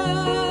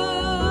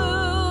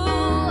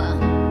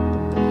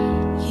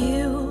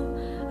 You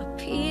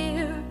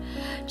appear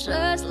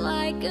just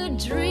like a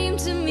dream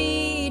to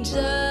me,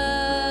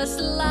 just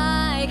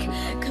like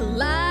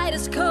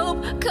kaleidoscope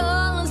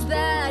colors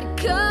that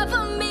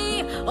cover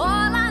me.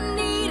 All I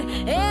need,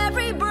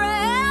 every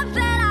breath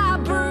that I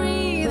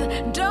breathe.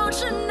 Don't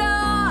you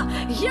know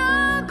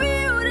you're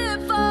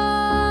beautiful?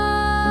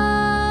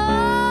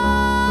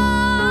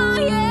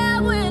 Yeah,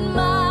 when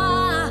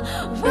my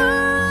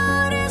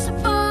world is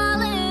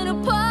falling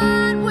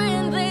apart,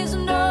 when there's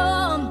no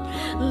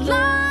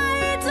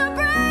light to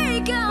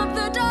break up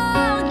the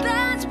dark,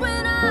 that's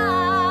when I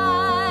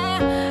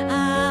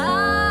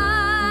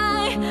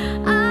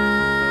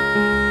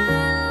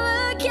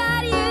look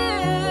at you.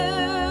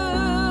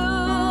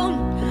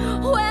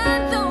 When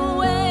the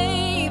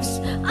waves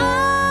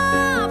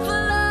are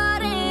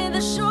flooding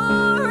the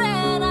shore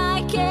and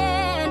I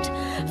can't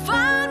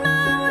find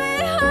my way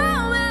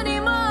home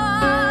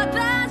anymore,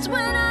 that's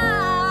when I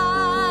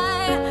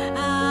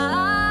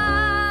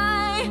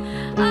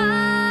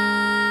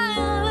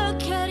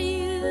look at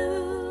you.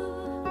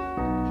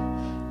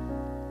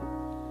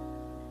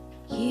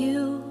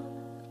 You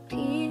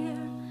appear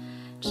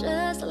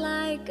just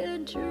like a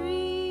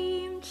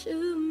dream to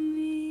me.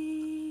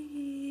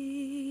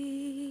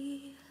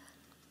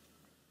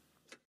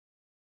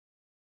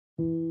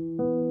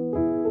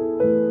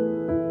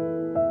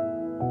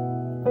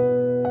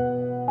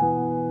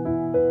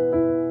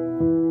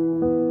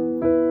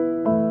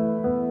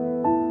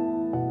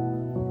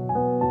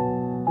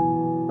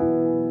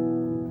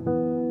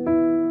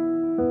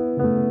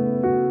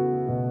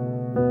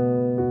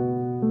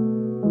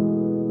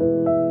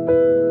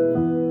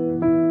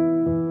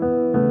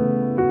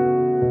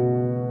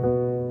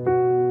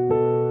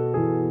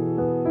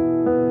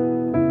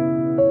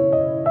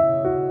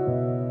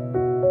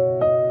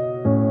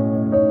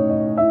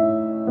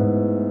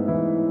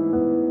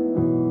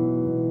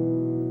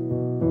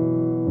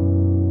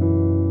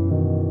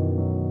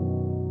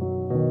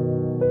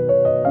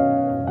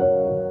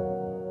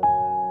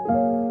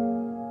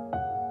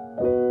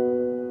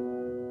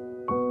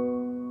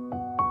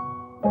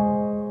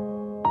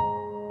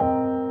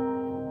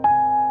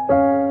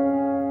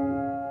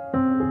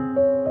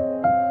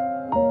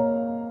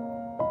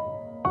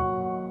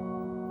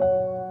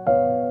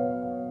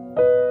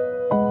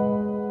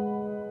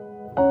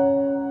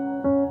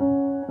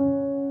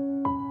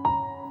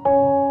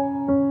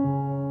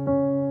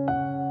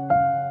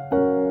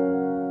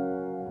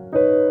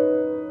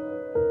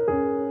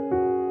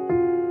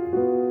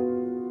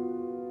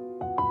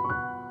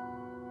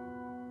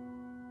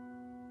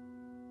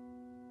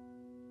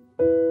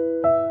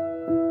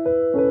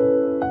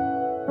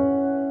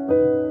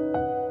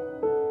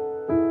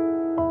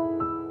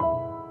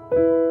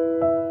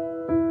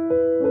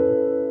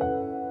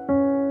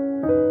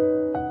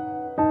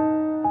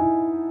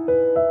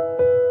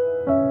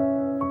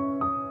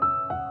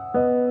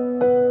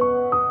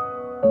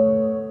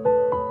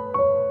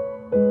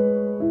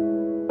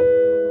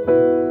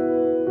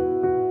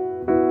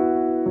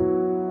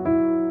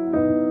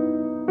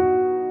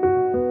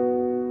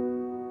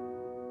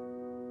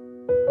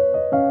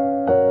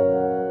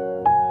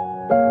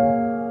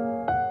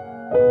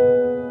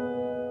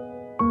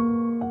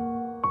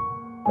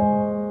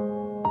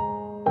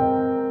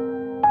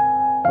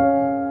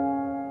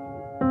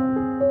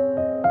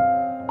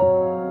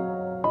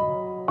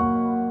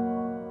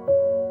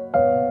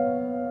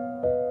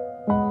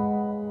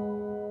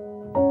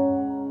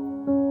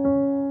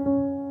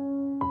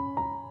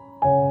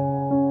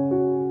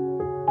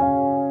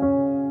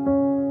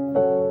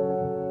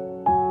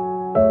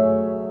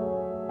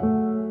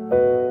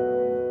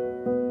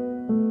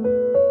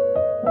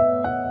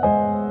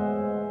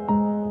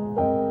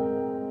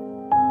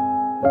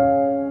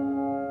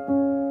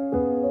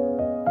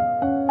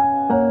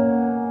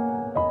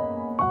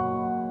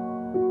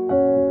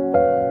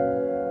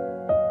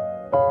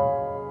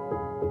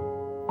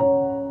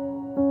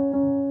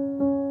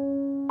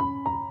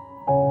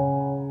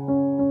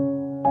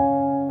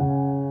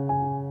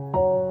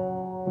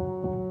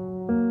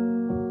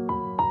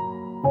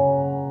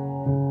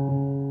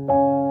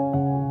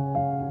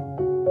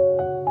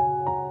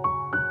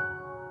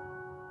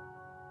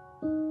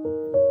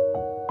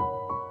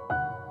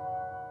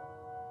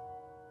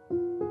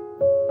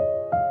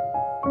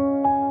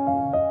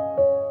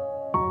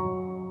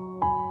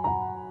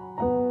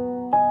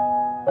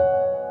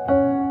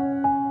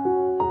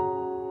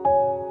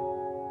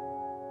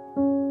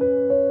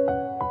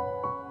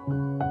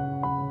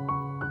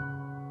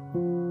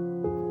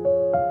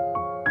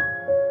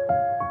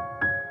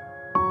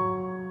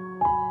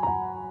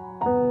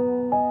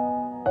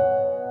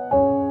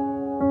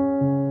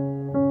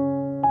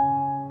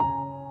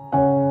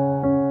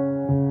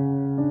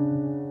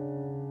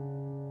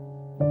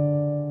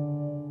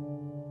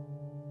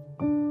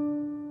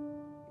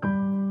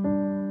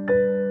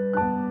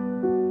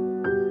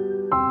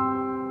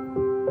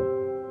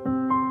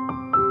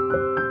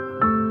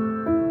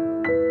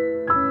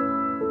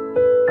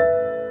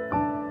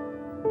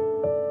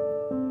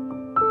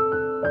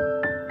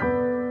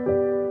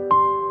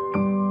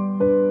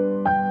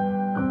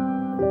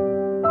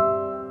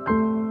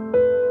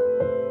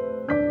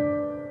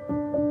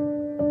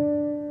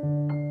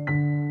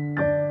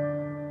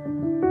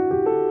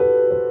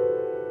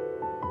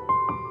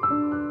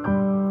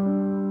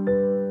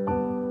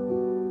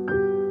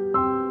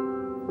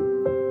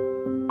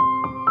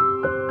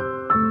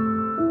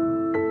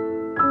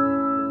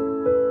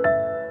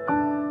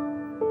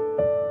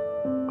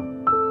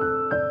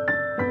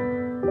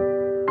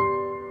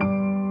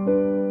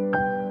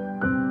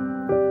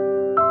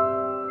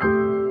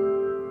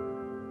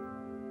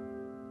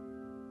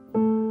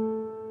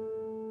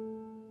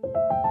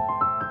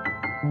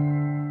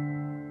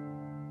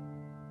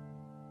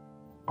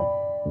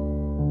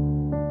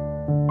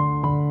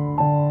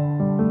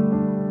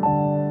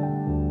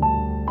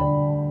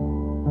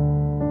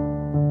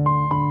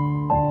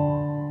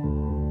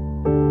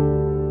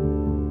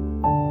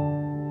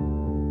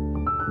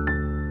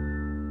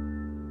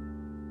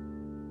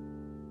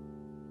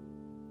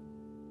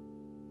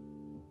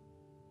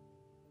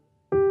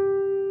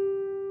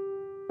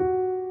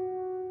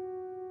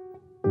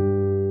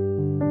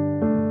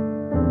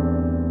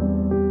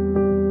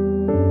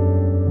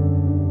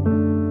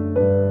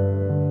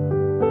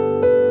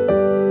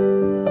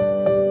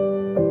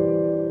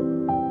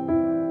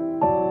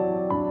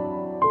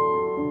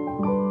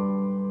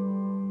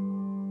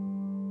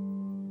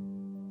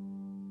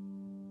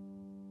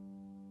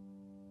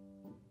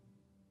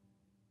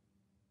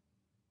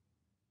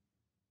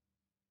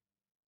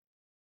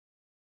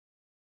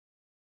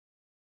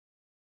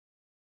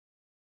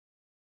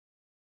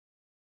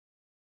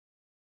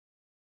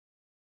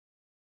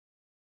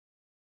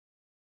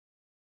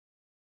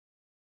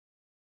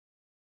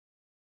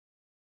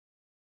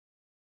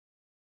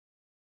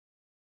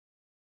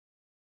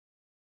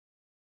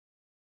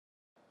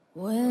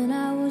 When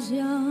I was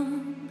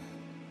young,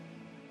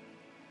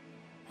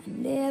 I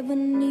never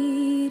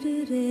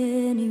needed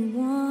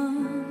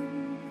anyone,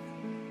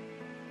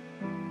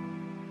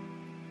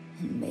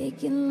 and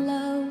making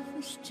love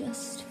was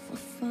just for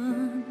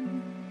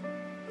fun.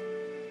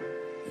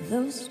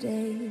 Those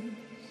days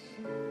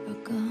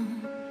are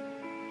gone.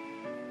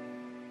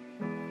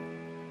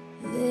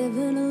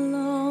 Living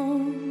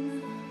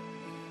alone,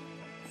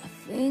 I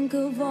think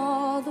of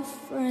all the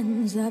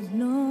friends I've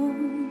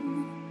known.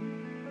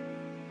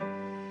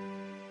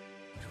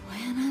 But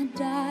when I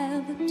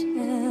dial the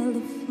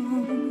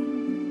telephone,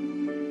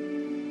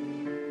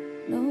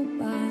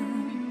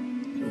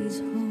 nobody's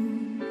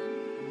home.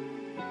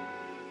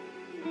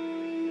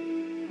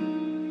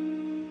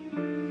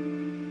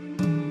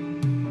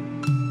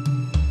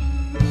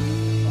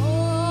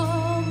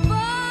 All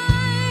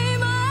by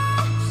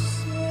myself,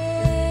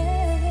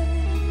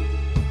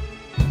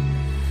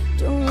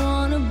 don't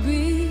wanna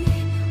be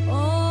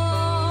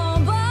all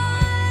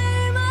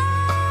by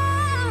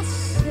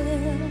myself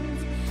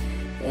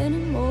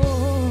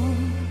anymore.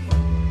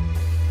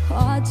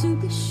 Hard to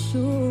be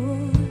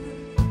sure.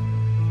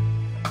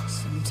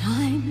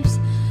 Sometimes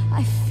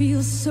I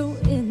feel so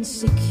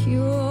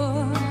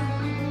insecure,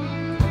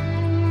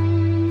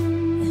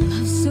 and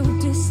love so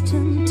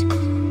distant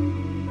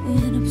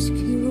and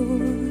obscure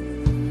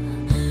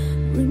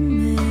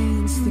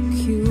remains the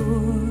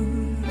cure.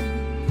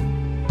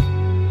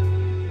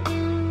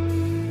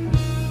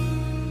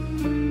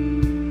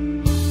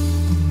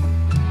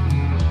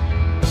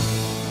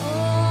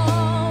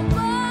 All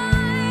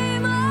by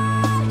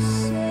myself,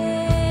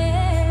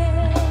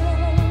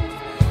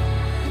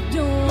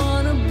 don't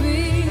wanna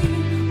be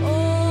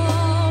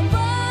all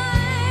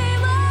by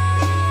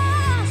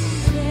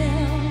myself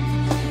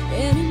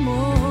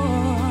anymore.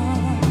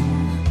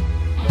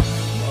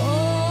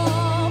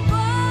 All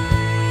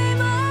by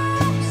myself,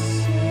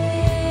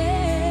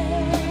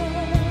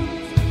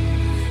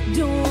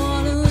 don't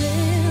wanna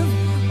live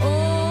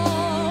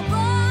all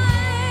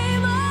by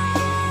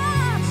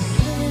myself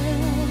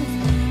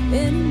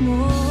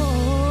anymore.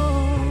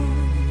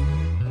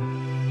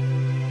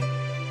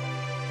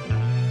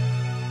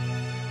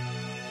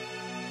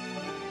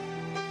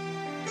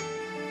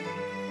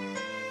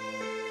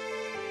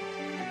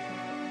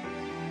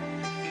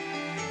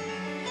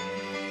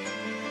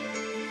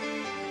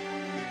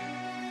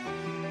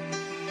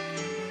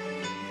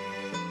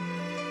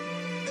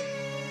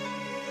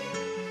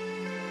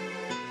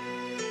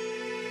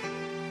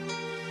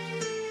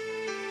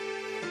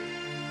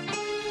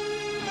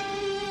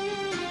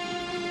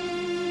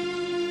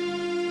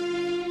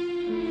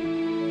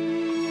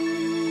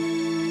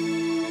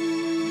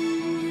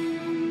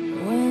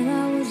 When I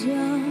was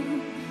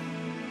young,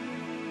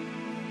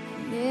 I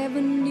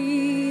never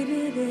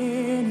needed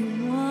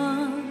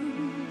anyone,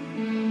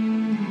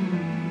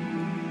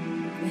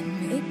 and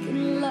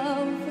making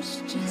love was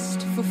just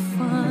for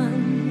fun.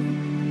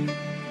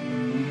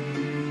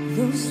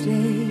 Those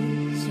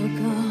days are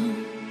gone.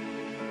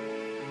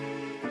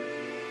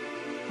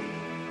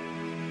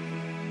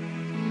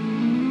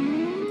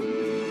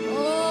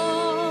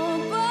 All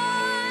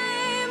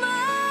by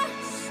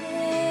myself,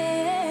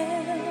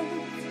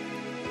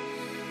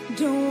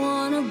 don't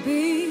wanna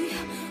be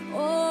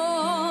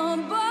all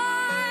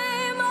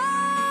by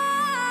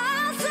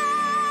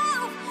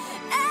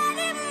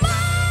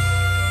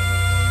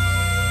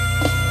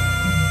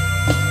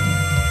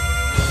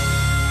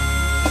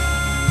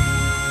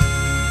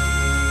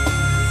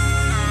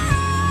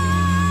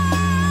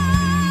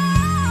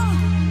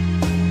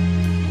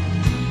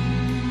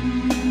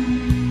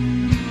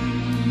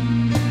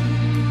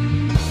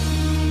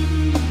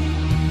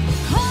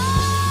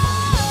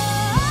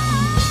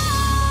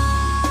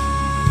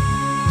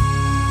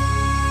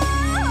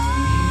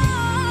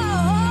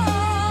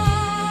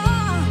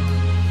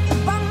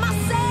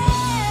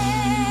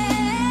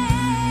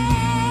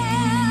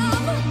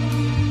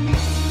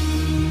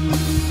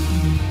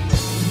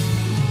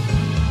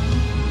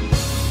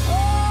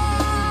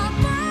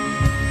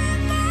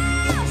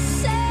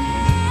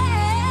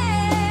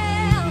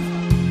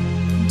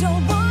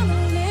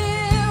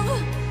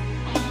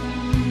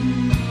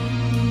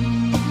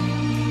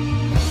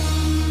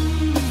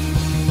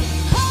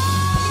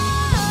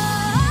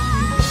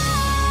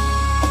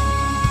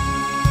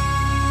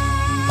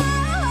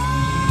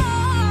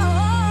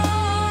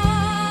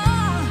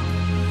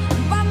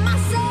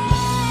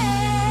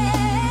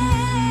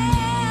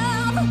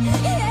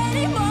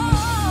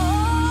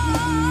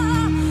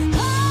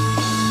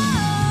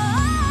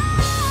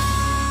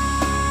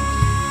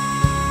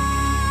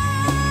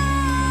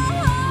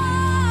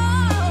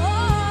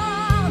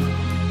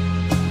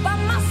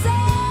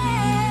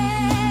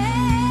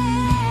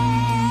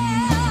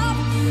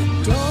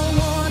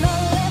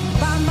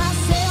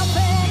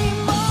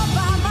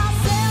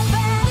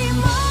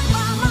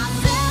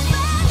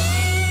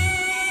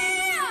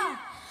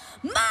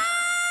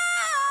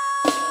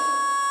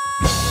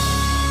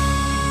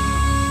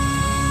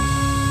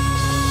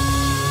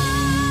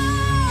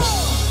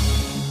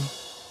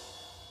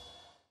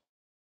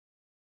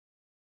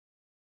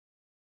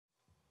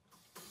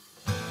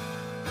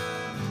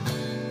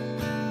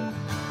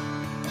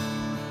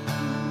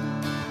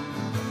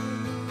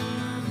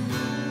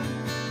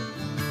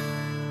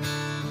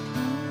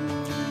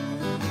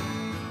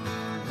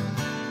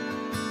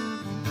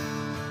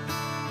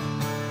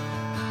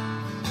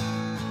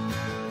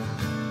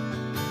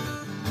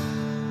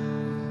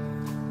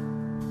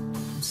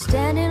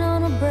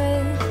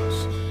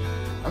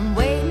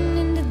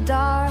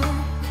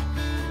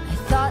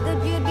thought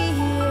that you'd be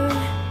here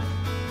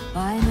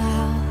by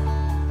now.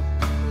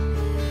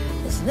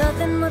 There's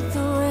nothing but the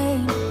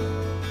rain,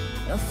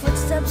 no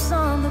footsteps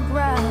on the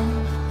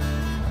ground.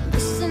 I'm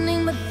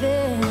listening, but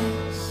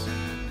there's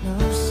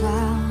no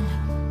sound.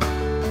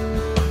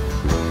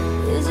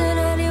 Isn't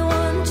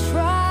anyone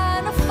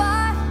trying to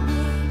find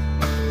me?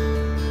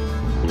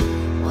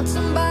 Won't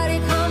somebody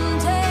come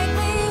take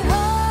me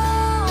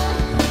home?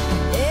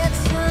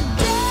 It's a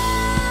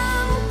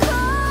damn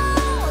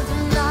cold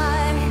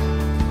night,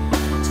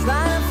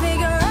 trying to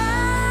figure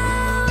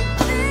out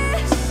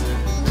this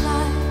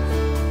life.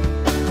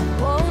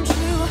 Won't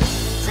you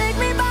take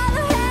me by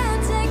the hand,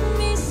 take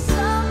me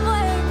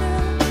somewhere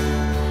new?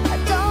 I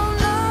don't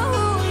know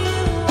who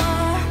you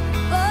are,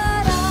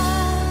 but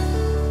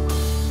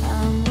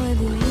I'm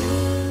with you.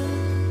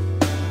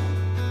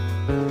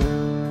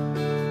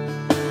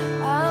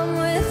 I'm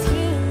with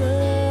you.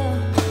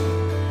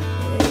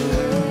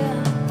 Yeah.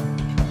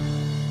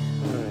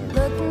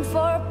 Looking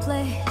for a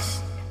place,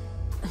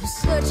 I'm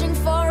searching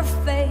for a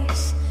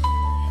face.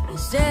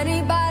 Is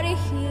anybody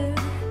here?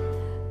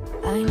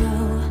 I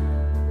know,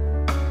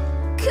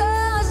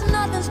 'cause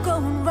nothing's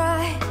going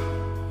right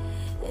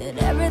and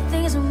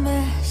everything's a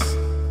mess.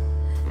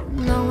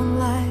 No one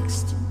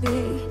likes to be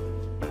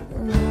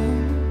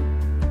alone.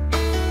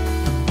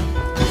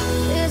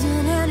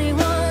 Isn't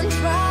anyone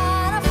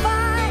trying to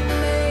find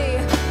me?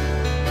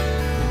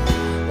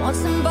 Won't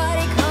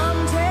somebody come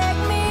take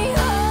me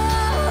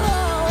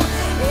home?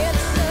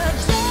 It's a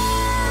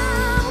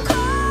damn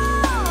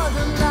cold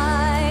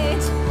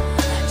night,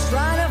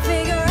 trying to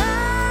figure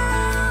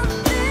out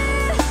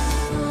this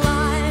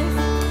life.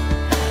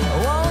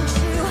 Won't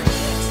you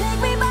take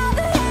me by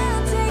the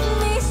hand, take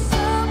me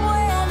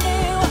somewhere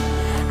new?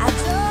 I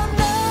don't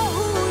know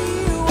who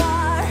you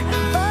are,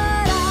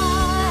 but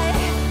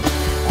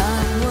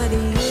I'm with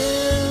you.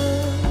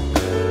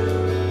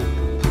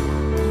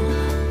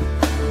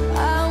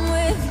 I'm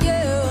with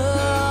you.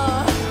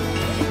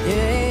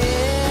 Yeah.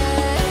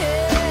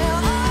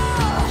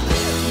 Oh,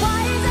 why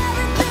is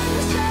everything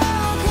so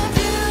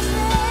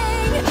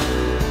confusing?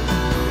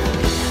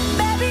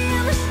 Baby,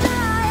 I'm a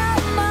star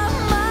of my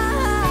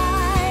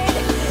mind.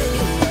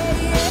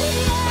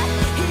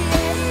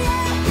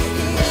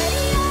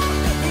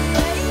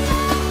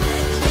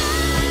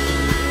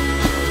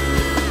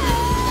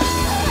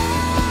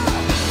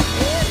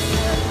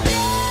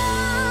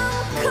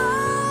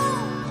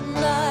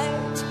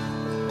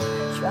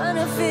 Trying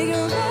to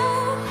figure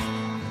out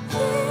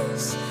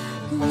this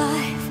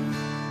life.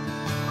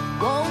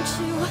 Won't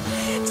you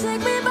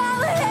take me by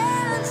the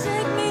hand,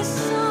 take me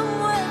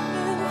somewhere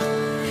new?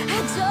 I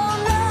don't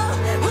know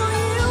who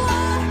you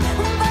are,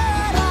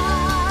 but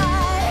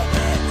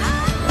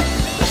I'm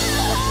with you.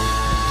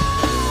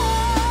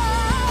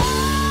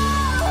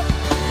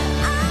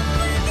 I'm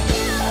with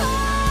you.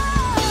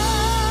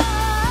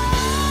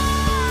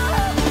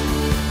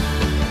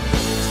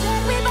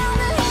 Take me by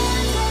the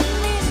hand, take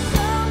me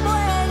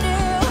somewhere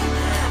new.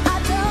 I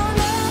don't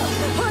know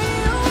who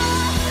you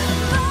are,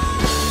 but I'm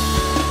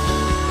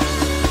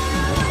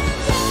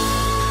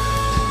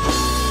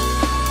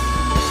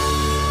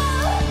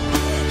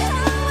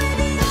with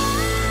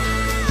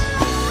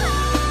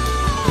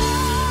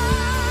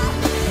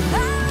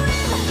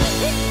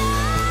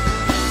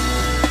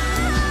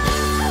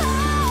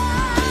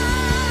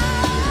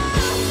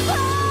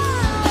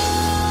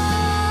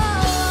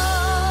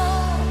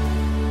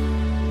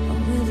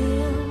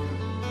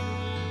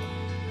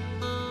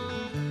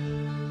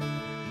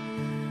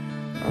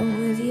I'm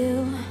with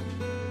you.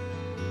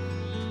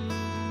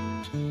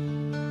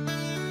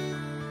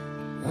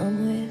 I'm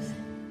with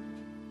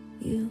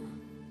you.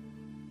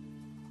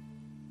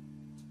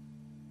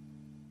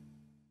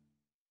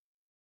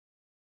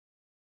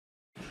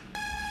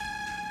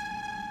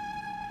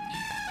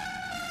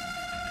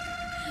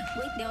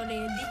 Wait down,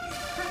 Andy.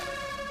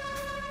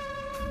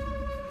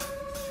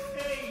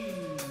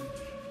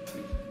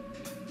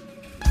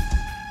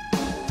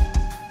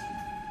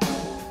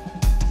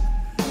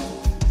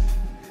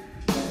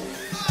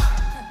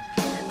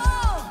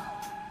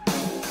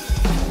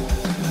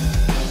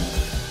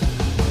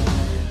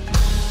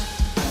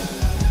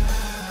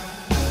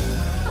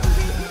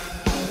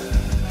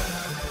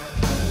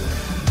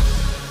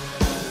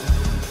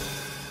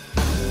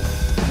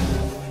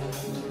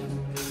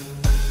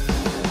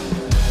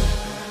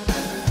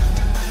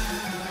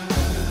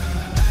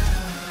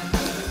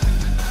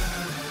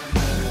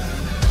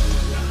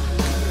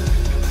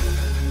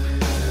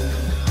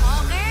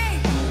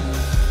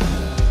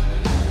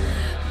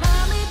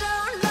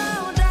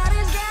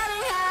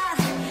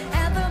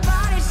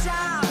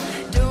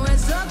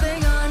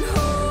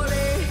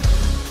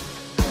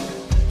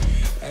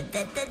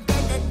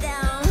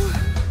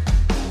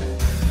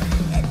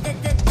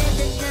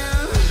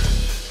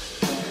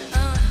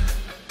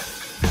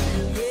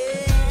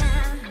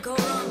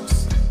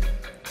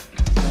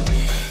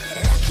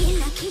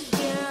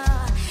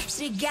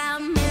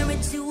 Got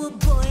married to a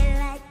boy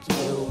like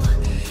you.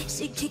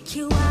 She'd kick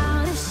you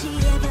out if she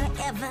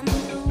ever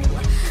knew.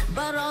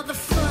 But all the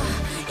fun,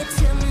 it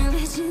tell me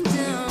that you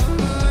don't.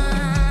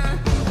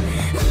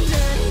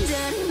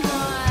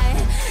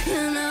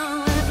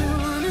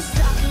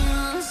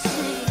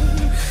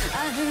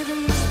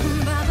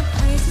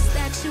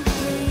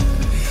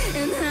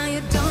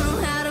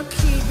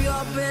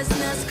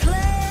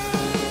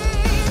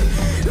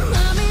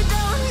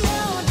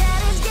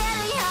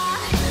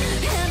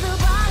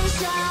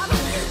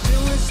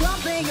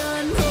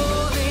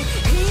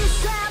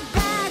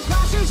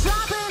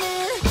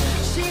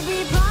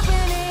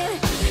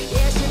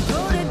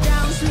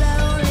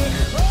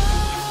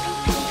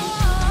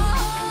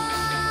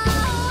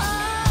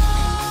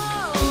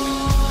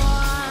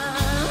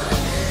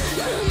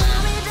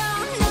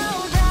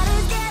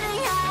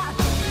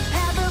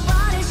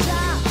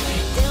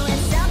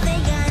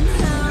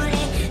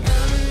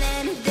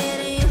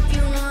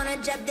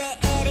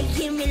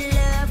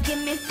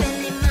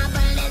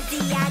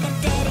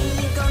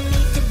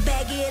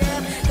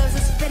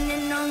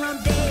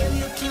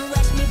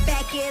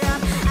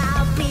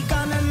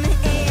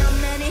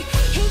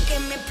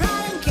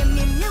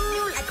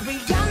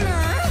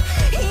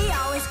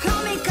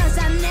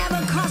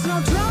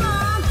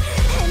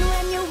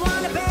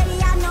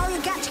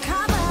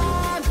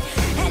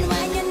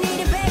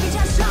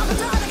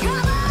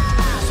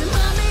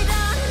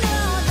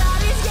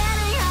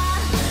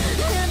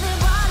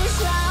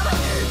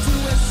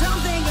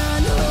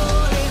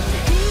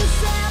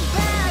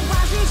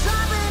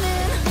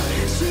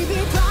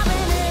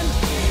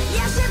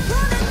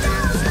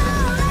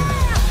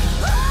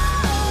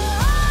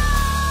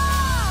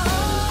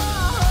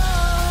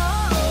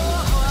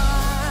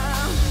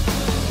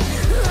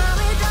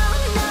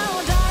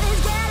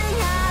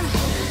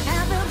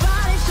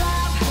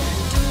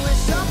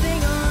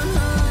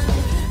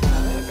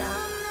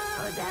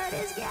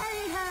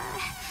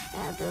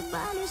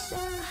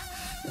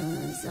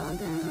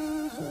 something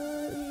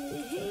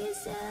unholy. He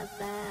said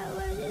that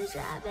when she's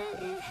dropping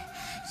it,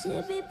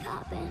 she'll be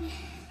popping.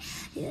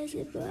 Yeah,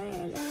 she put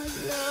it out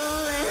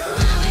slowly.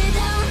 We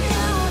don't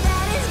know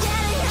that it's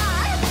getting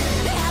hot.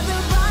 At the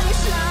body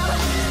shop,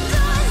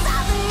 doing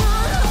something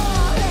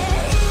unholy.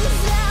 He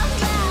said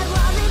that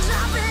while she's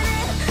dropping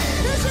it,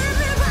 she'll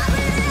be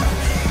popping it.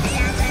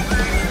 Yeah, she put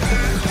it out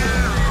slowly.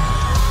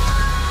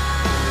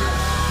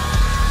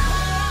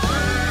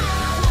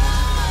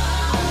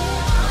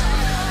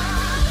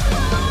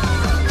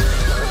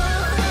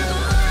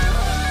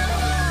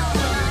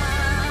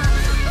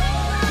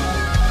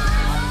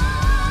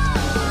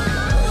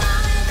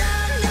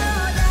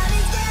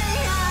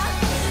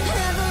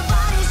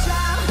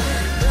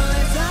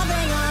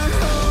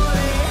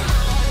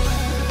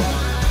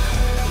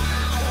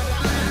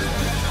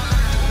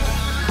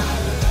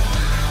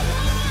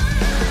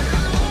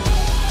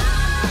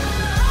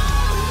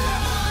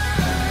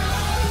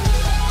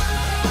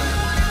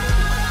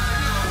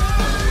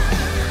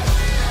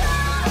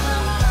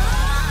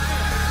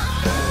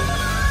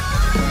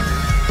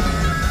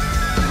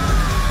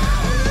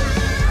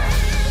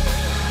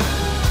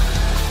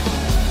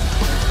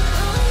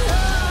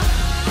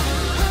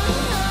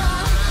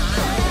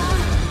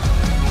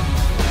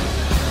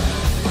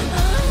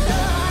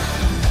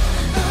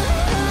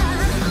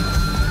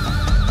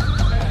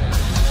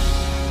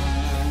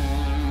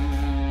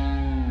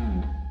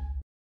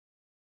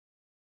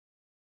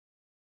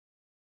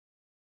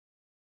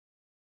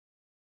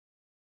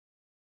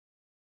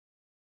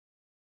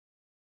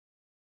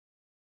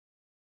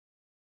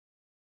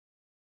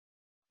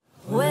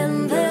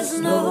 When there's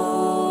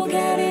no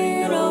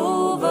getting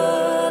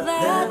over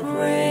that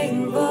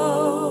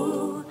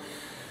rainbow,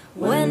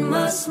 when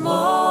my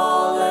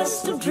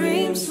smallest of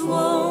dreams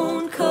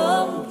won't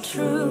come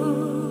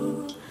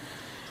true,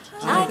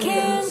 I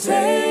can't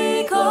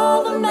take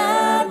all the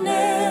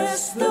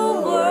madness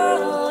the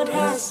world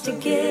has to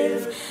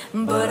give,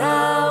 but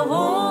I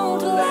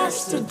won't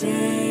last a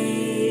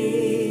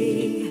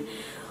day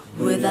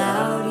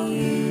without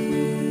you.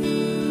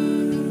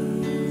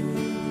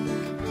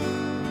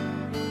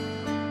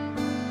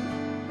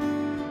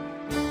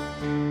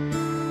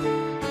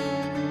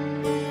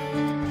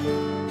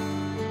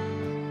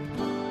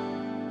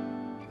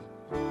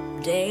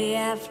 Day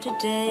after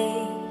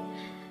day,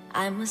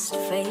 I must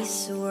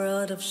face a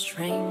world of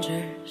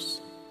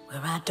strangers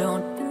where I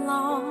don't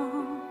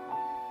belong.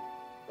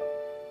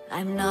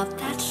 I'm not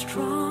that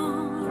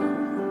strong.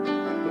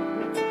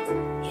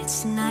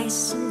 It's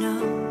nice to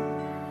know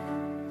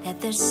that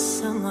there's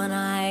someone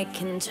I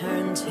can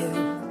turn to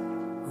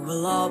who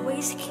will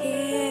always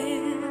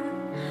care.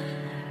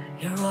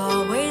 You're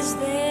always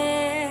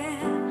there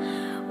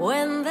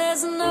when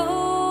there's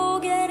no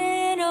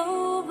getting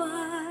over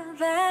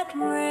that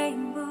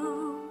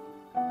rainbow,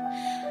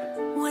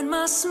 when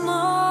my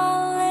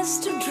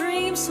smallest of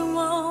dreams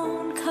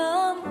won't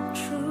come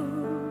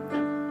true.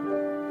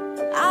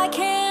 I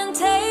can't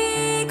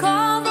take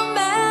all the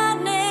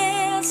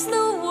madness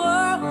the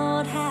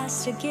world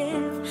has to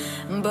give,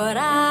 but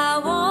I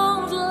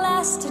won't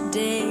last a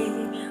day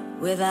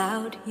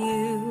without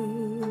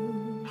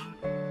you.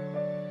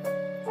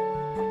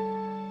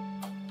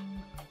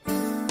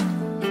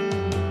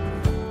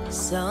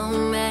 So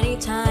many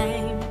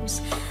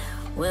times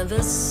when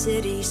the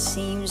city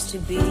seems to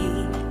be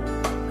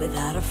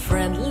without a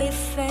friendly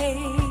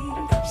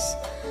face,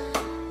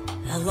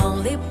 a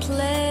lonely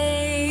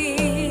place,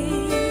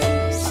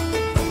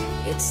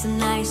 it's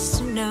nice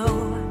to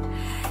know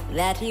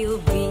that you'll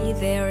be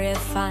there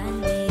if I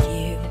need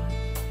you,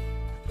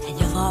 and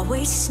you'll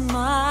always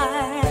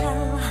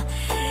smile.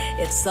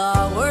 It's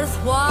all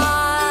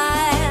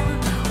worthwhile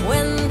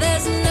when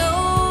there's no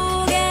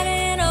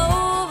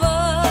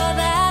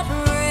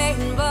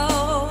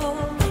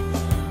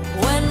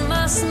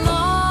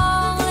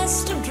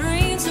smallest of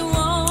dreams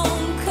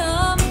won't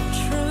come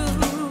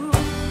true.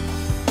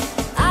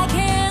 I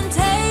can't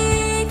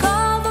take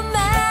all the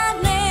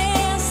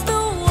madness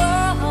the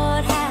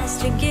world has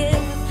to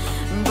give,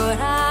 but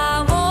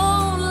I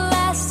won't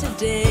last a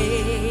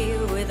day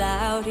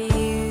without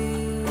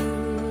you.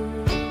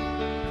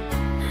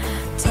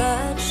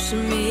 Touch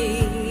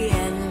me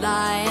and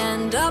I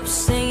end up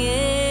singing.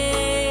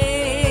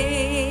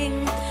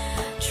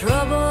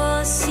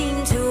 Troubles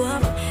seem to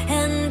up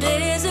and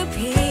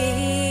disappear.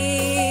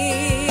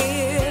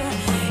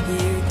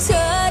 You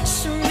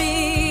touch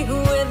me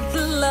with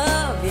the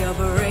love you're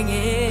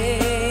bringing.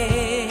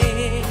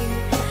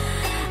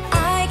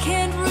 I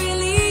can't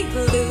really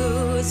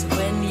lose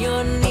when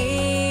you're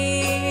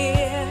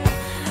near.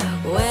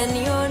 When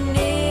you're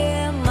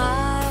near,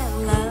 my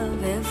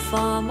love, if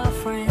all my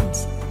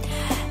friends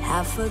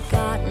have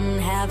forgotten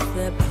half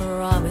their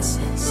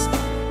promises,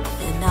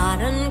 they're not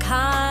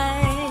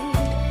unkind,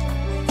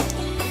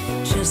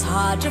 just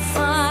hard to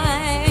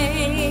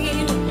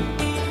find.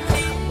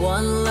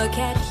 One look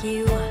at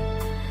you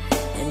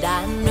and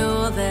I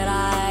know that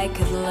I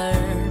could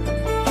learn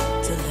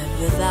to live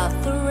without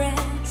the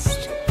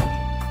rest.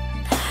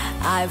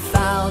 I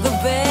found the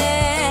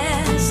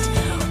best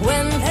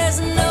when there's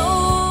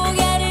no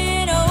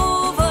getting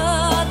over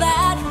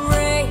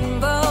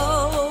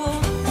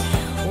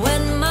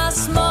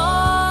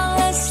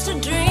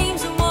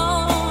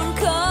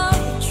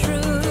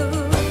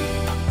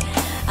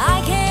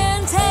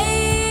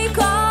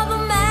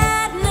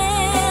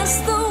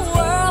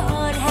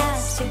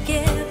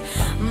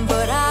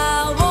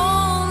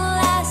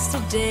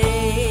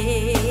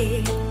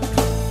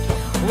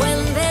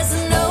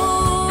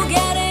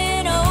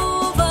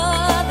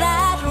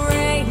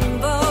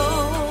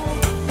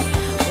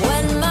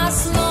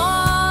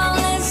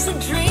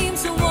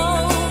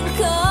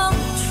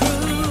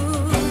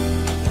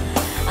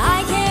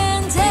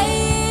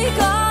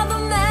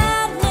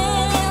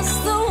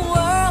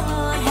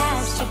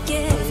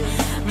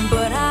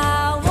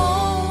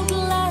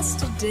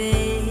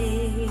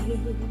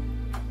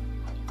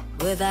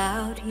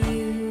without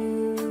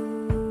you.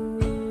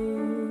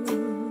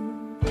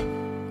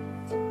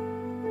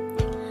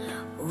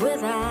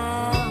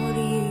 Without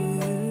you.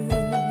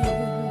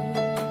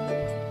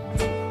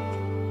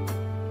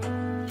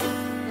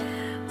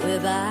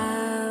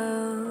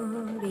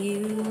 Without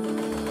you.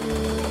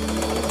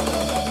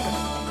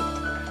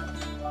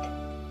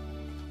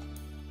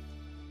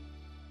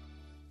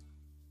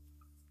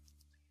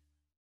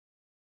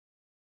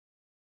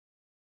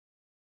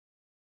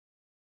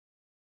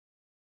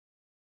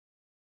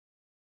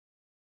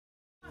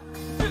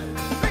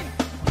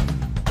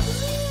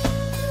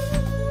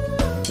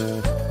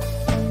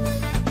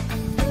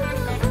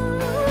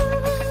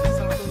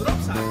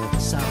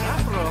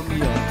 Sarap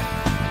Romeo.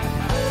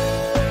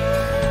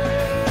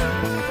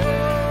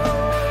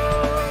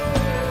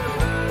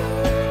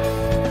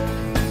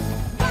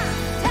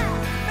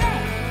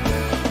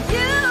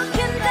 You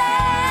can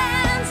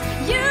dance,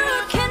 you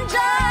can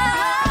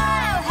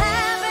jive,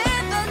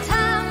 having the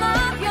time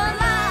of your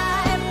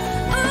life.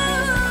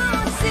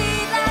 Ooh, see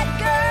that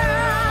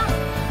girl,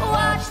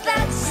 watch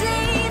that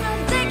scene,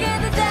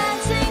 digging the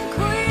dancing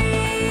queen.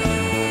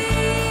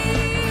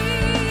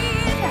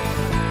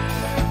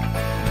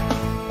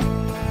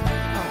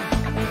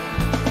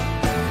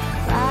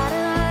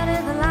 Friday night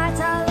and the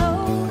lights are low,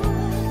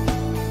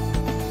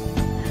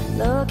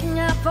 looking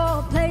out for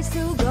a place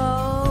to go.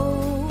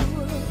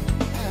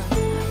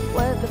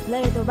 Where they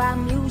play the right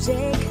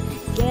music,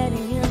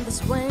 getting in the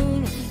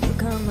swing. You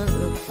come and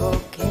look for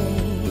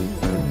King.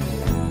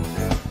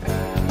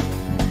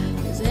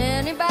 'Cause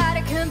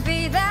anybody can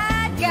be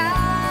that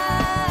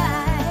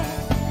guy.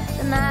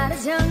 The night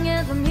is young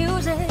and the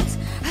music's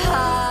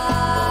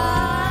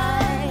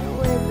high.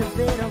 With the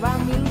bit of our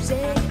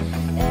music,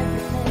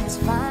 everything's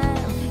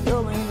fine.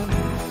 You're in the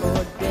mood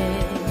for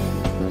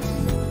dance.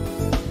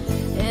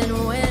 And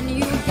when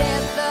you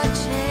get the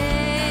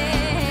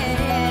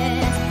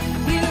chance,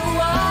 you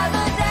are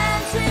the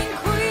dancing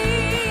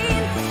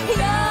queen,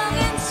 young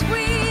and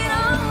sweet,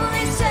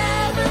 only 17.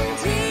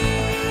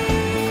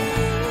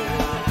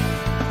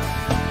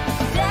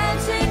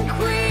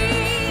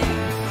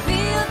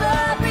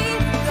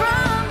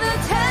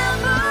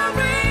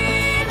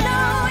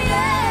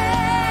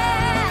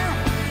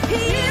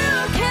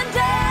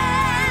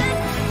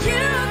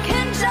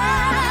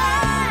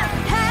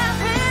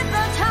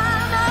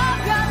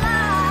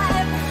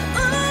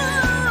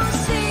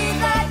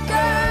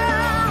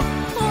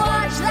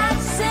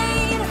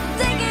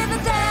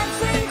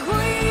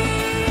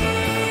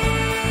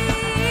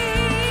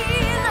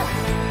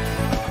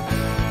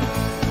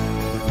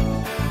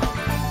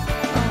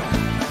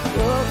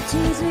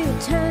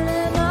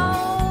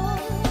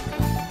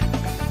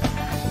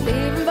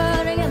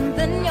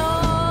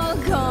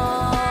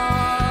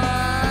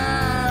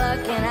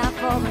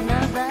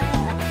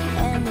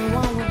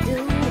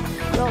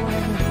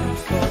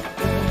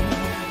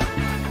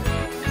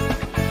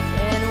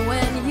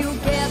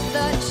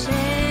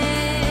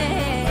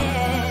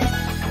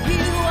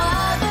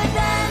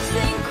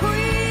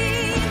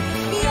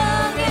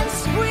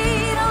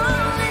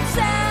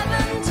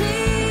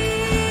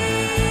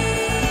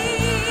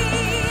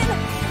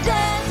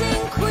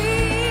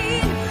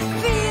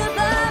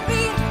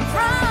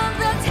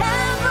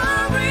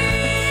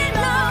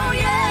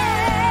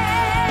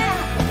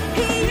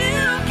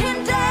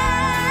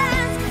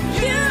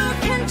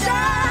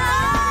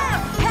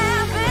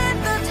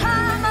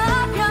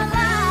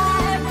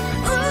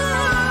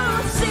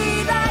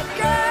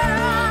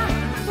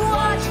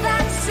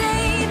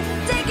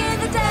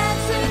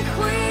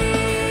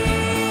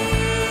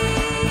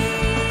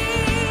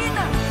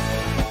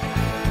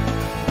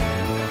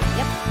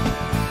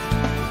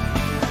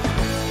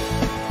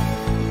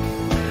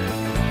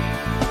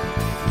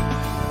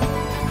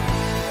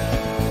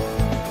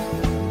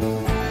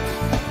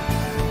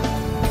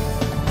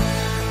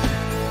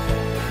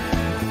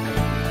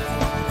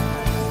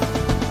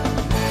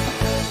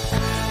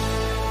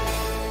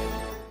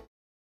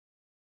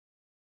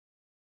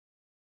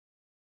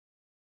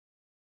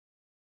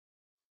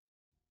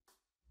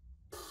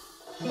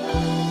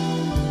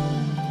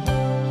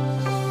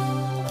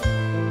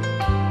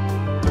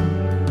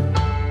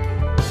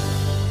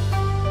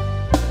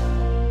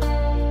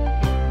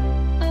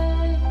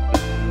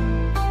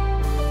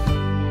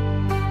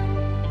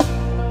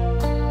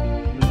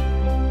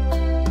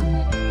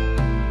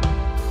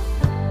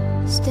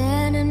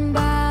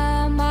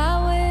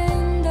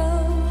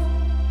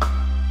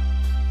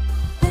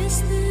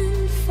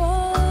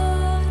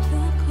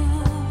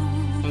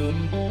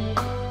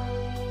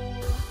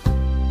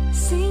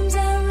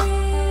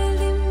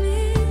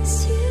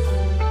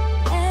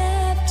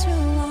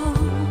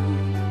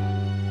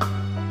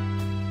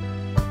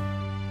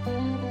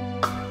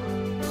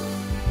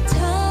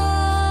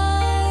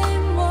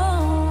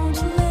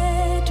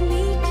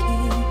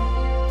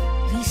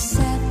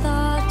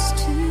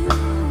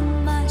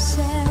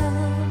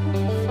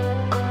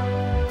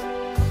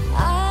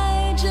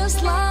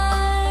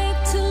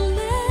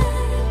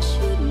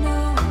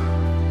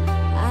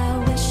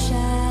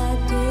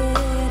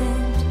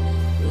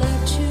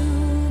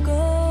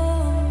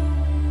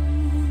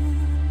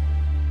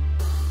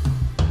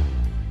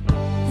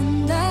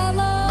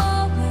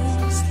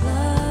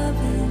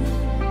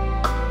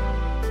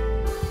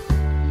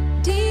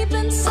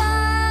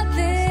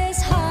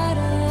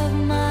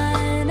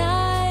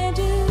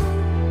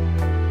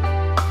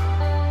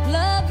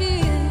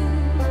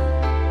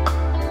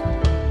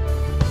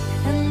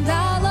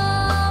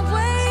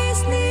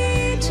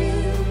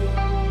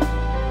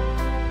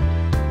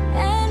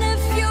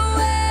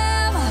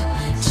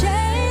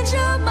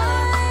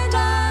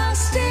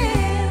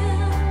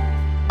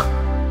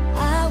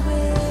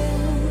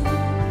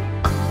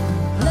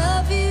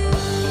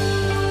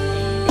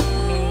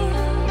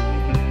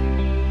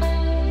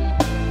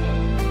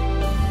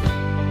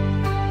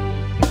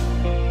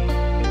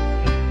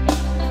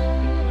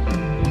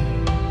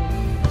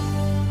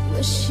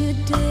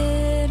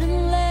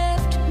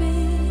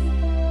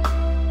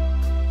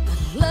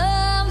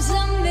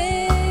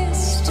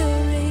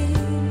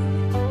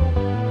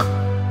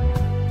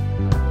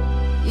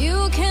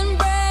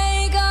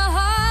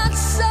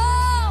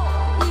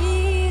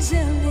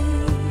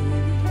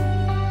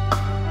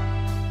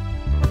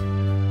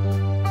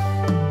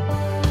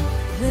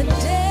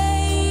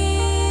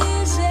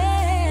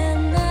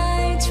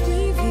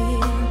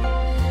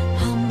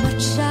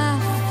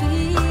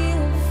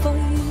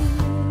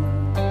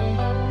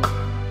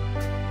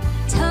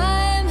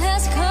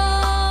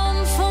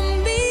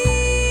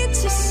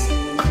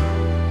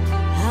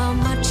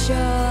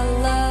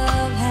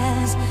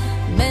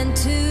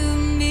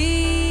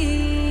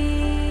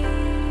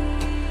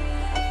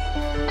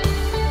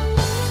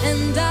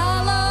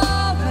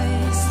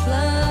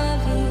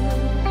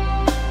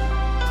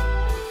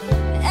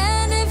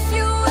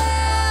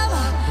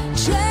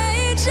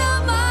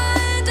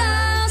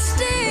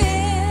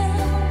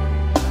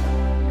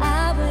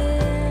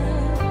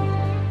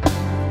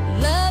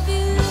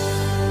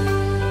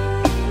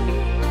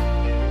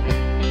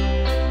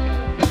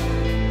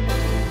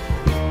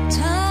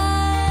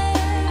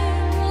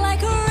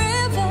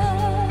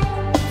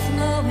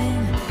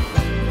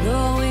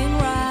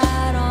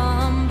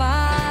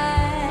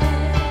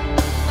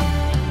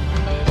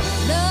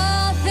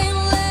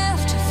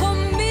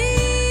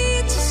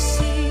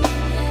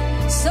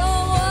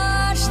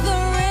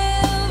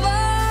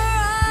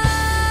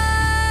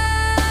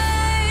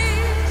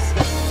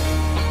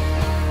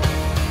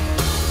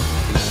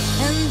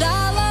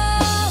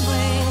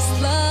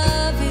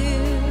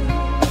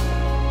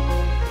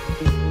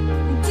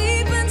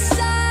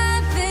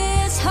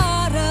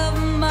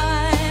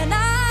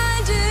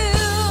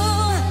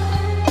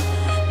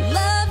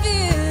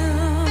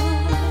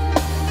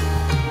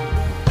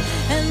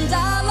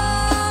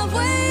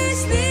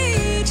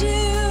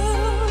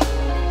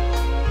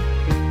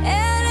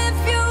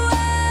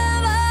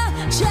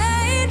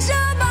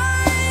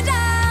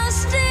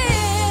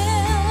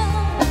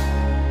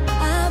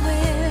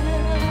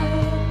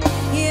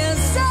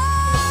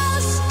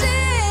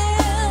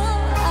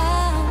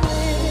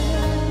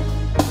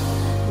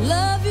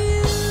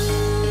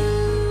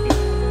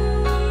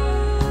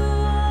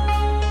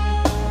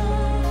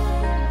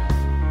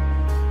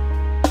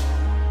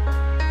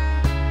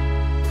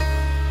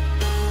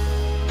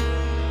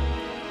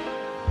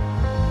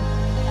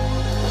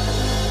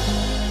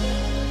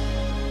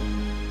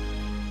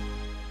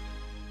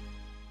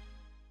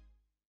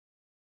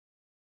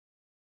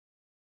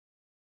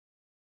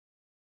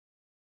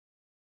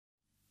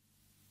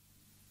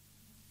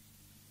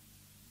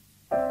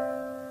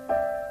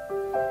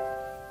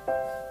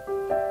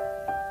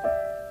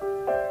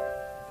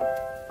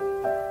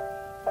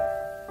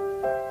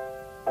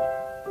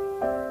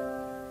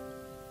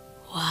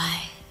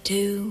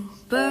 do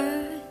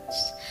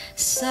birds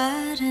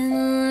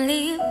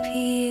suddenly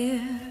appear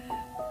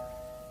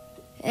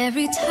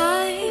every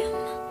time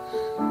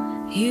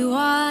you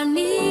are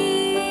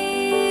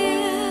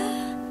near?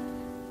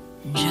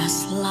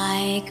 Just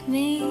like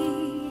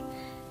me,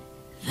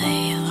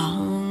 they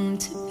long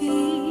to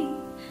be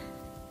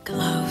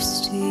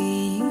close to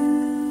you.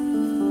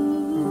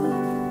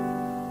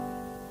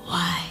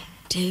 Why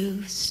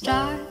do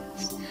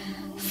stars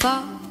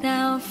fall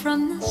down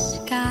from the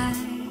sky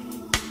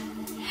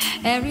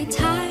every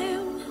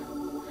time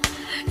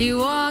you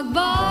walk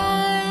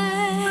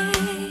by?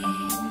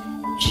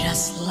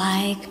 Just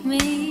like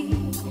me,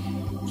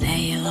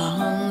 they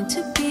long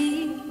to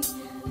be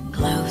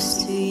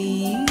close to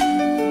you.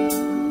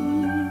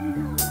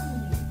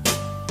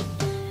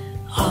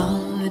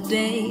 On the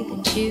day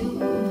that you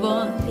were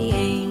born, the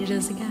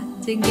angels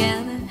got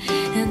together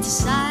and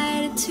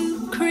decided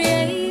to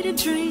create a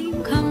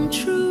dream come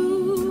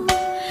true.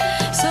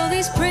 So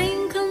they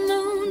sprinkle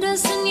moon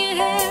dust in your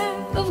hair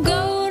of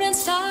gold and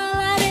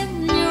starlight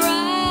in your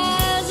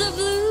eyes of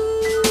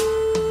blue.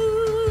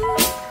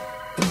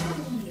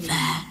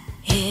 That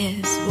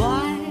is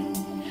why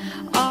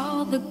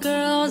all the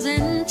girls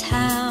in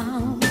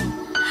town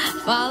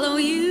follow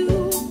you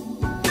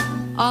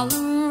all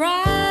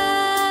around.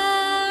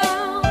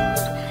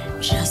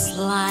 Just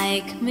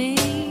like me,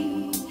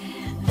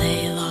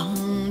 they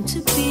long to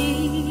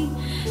be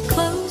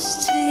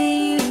close to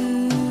you.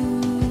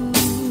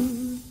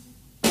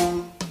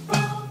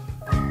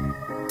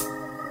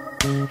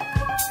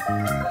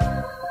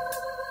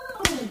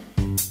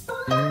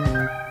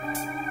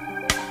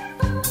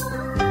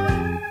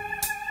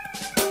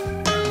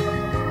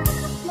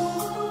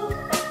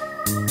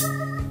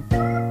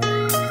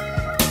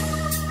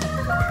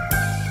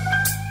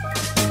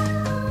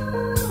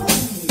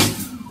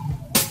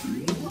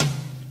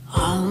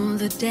 On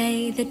the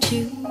day that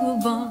you were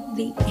born,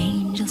 the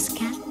angels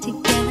got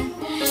together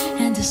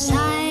and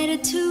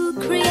decided to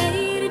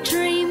create a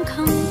dream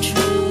come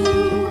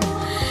true.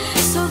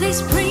 So they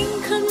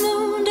sprinkled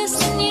moon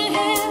dust in your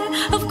hair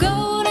of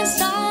gold and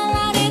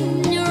starlight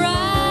in your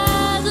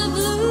eyes of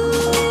blue.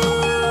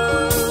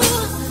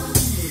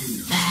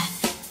 That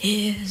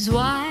is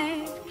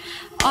why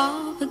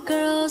all the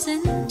girls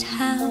in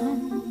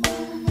town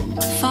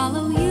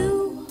follow you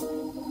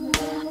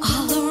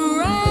all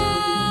around.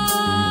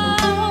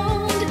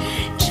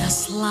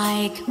 Just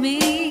like me,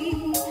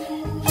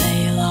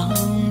 they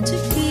long to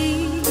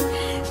be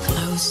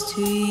close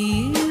to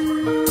you.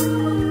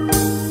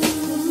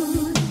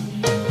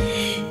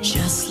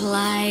 Just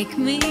like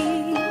me,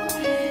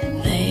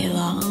 they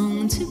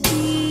long to be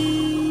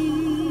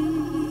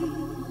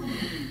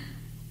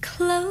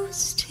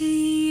close to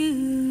you.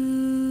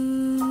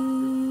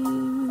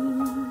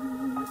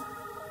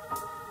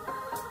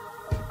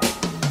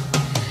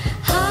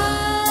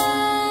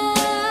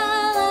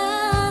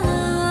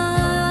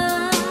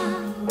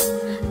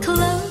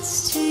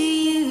 Close to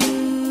you.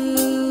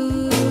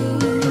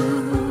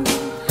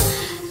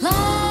 La,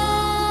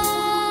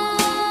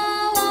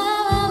 la,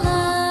 la, la.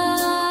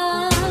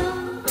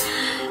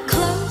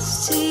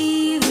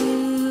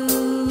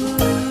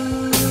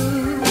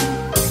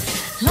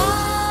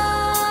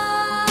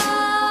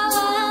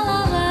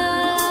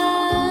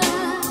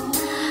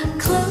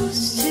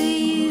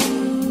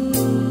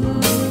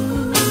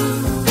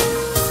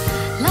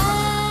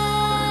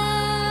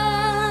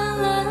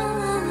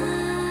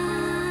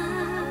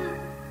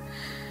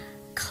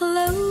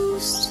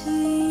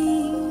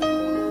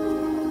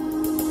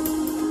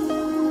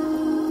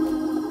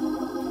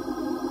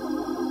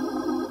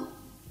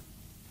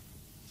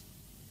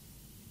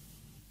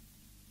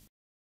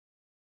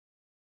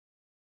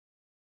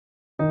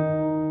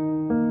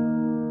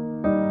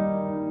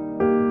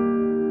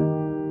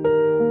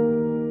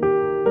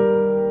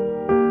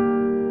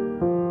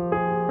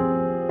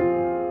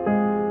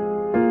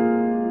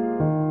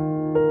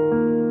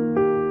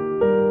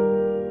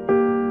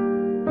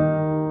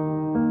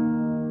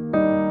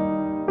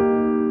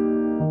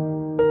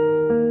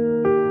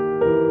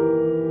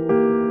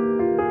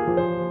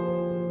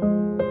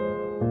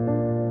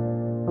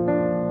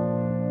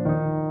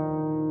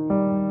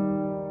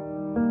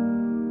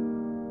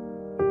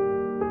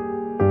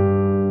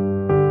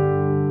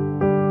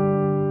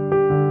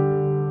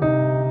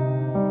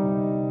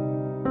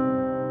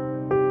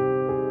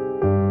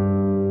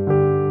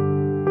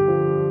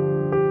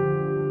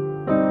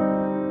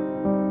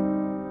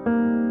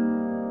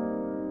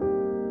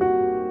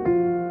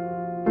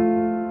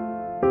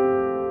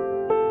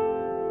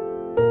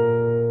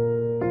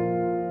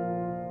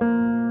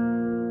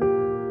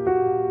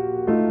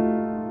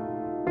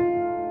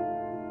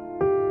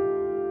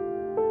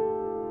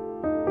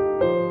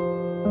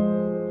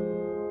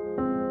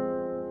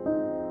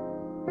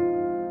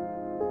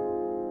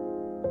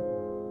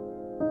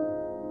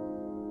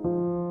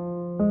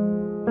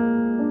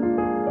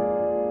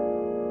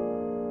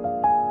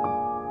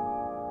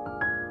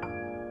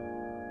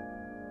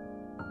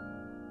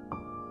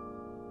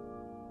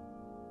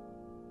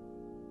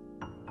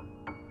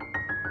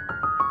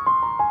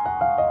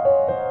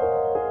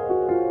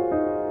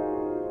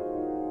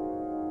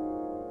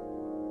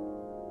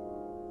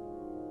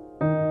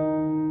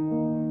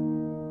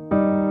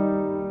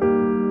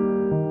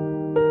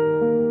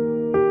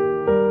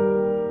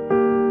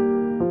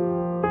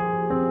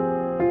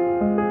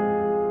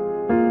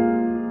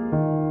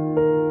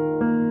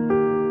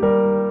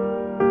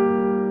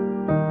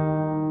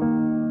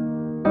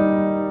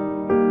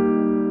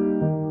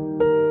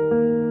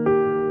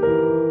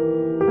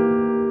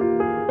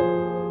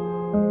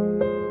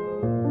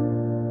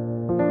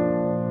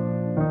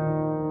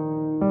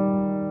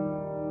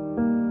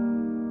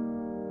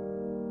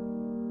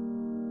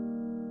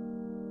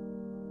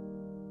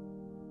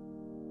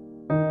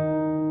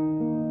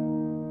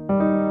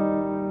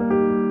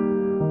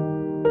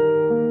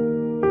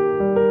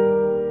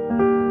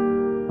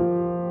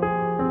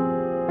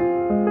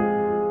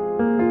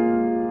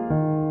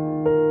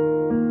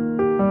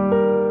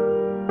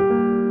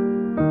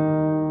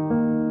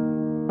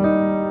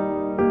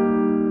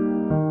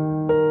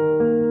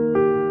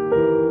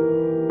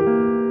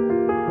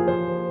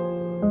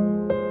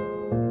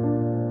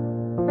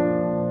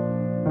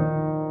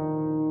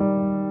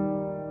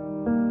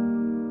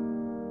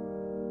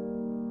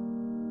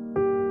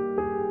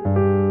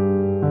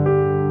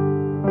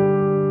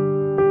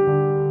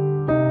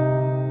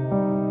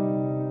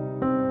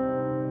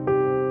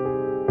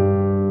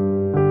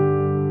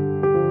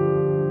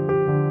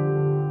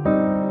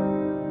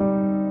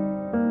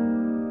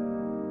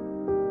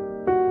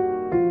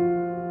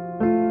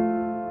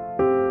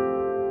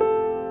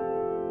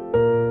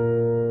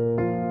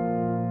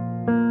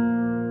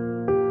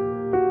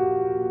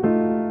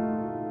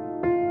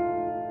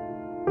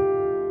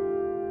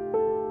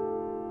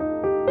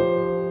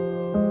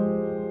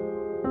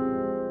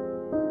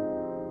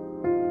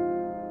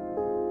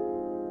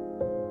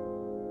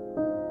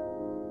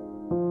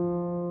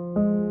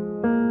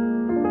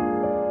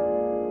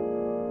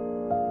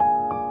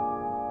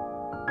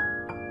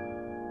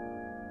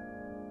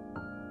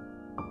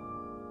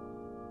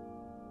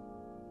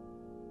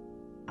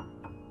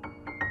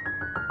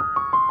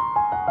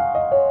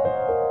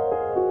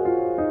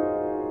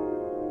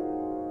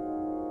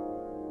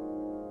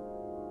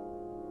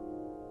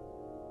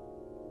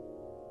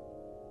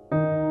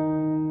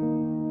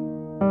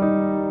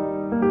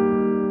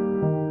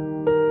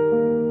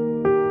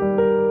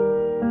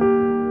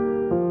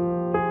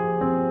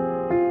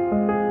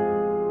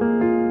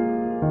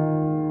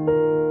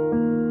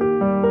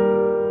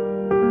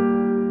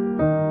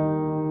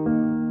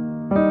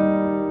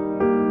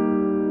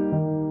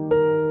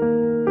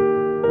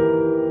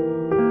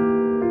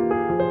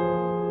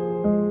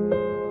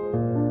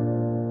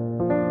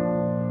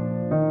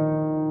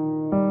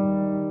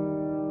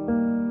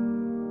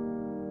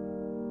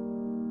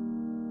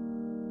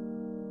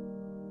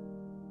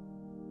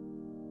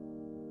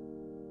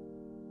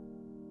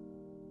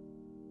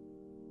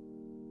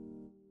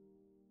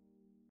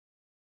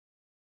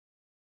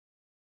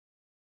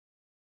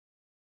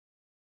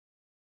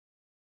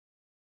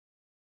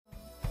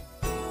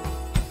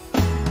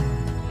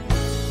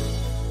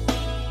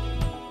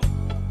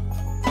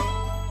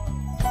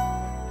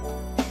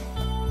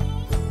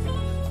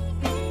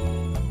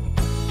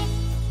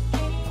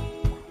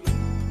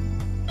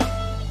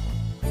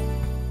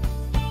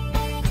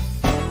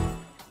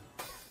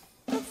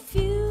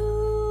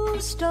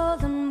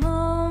 stolen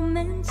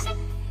moments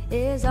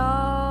is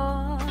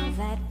all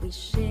that we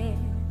share.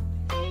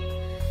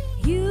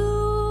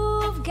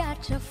 You've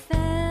got your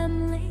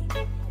family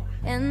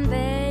and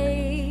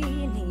they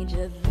need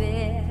you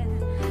there.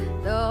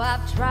 Though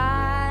I've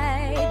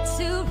tried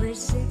to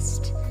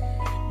resist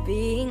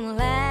being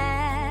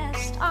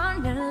last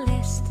on your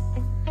list,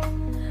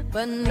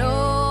 but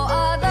no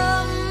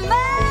other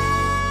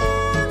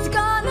man's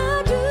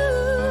gonna do.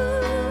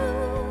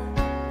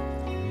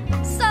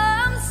 So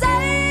I'm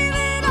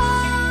saving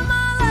all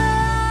my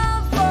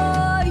love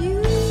for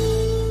you.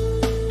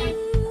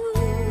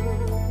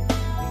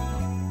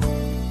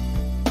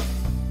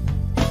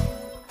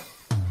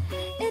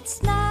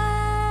 It's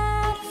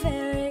not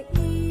very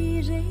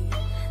easy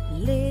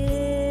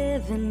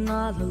living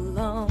all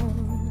alone.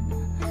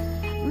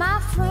 My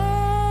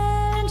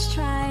friends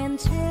try and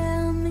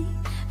tell me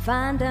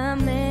find a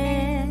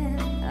man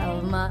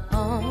of my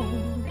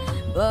own,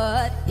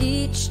 but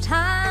each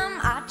time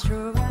I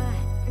try,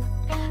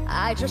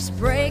 I just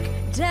break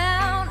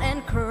down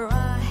and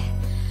cry,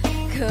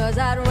 'cause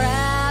I'd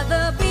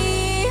rather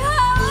be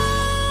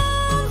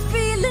home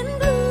feeling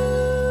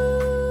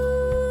blue.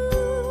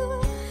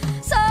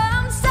 So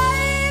I'm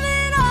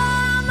saving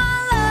all my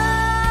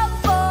love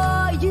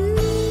for you.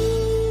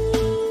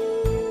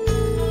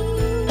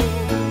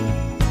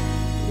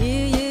 You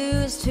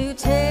used to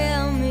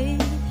tell me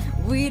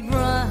we'd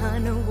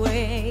run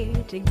away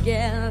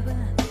together.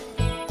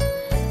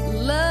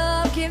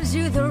 Love gives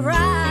you the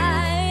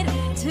right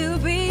to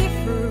be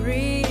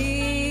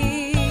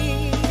free.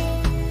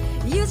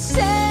 You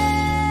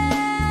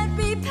said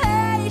be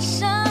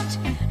patient,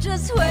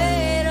 just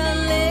wait a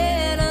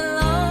little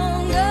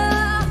longer.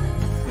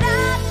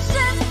 That's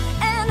just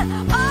an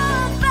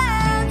old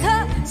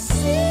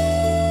fantasy.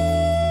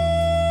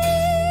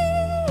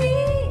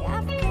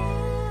 I've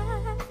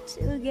got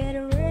to get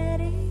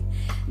ready,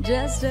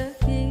 just a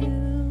few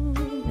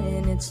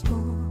minutes more.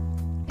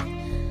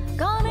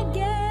 Gonna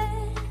get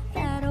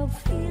that old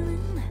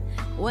feeling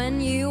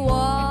when you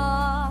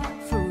walk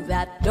through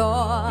that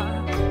door,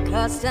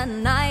 'cause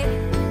tonight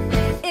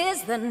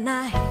is the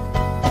night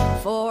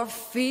for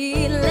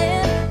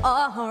feeling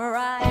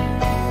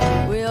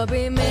alright. We'll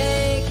be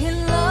making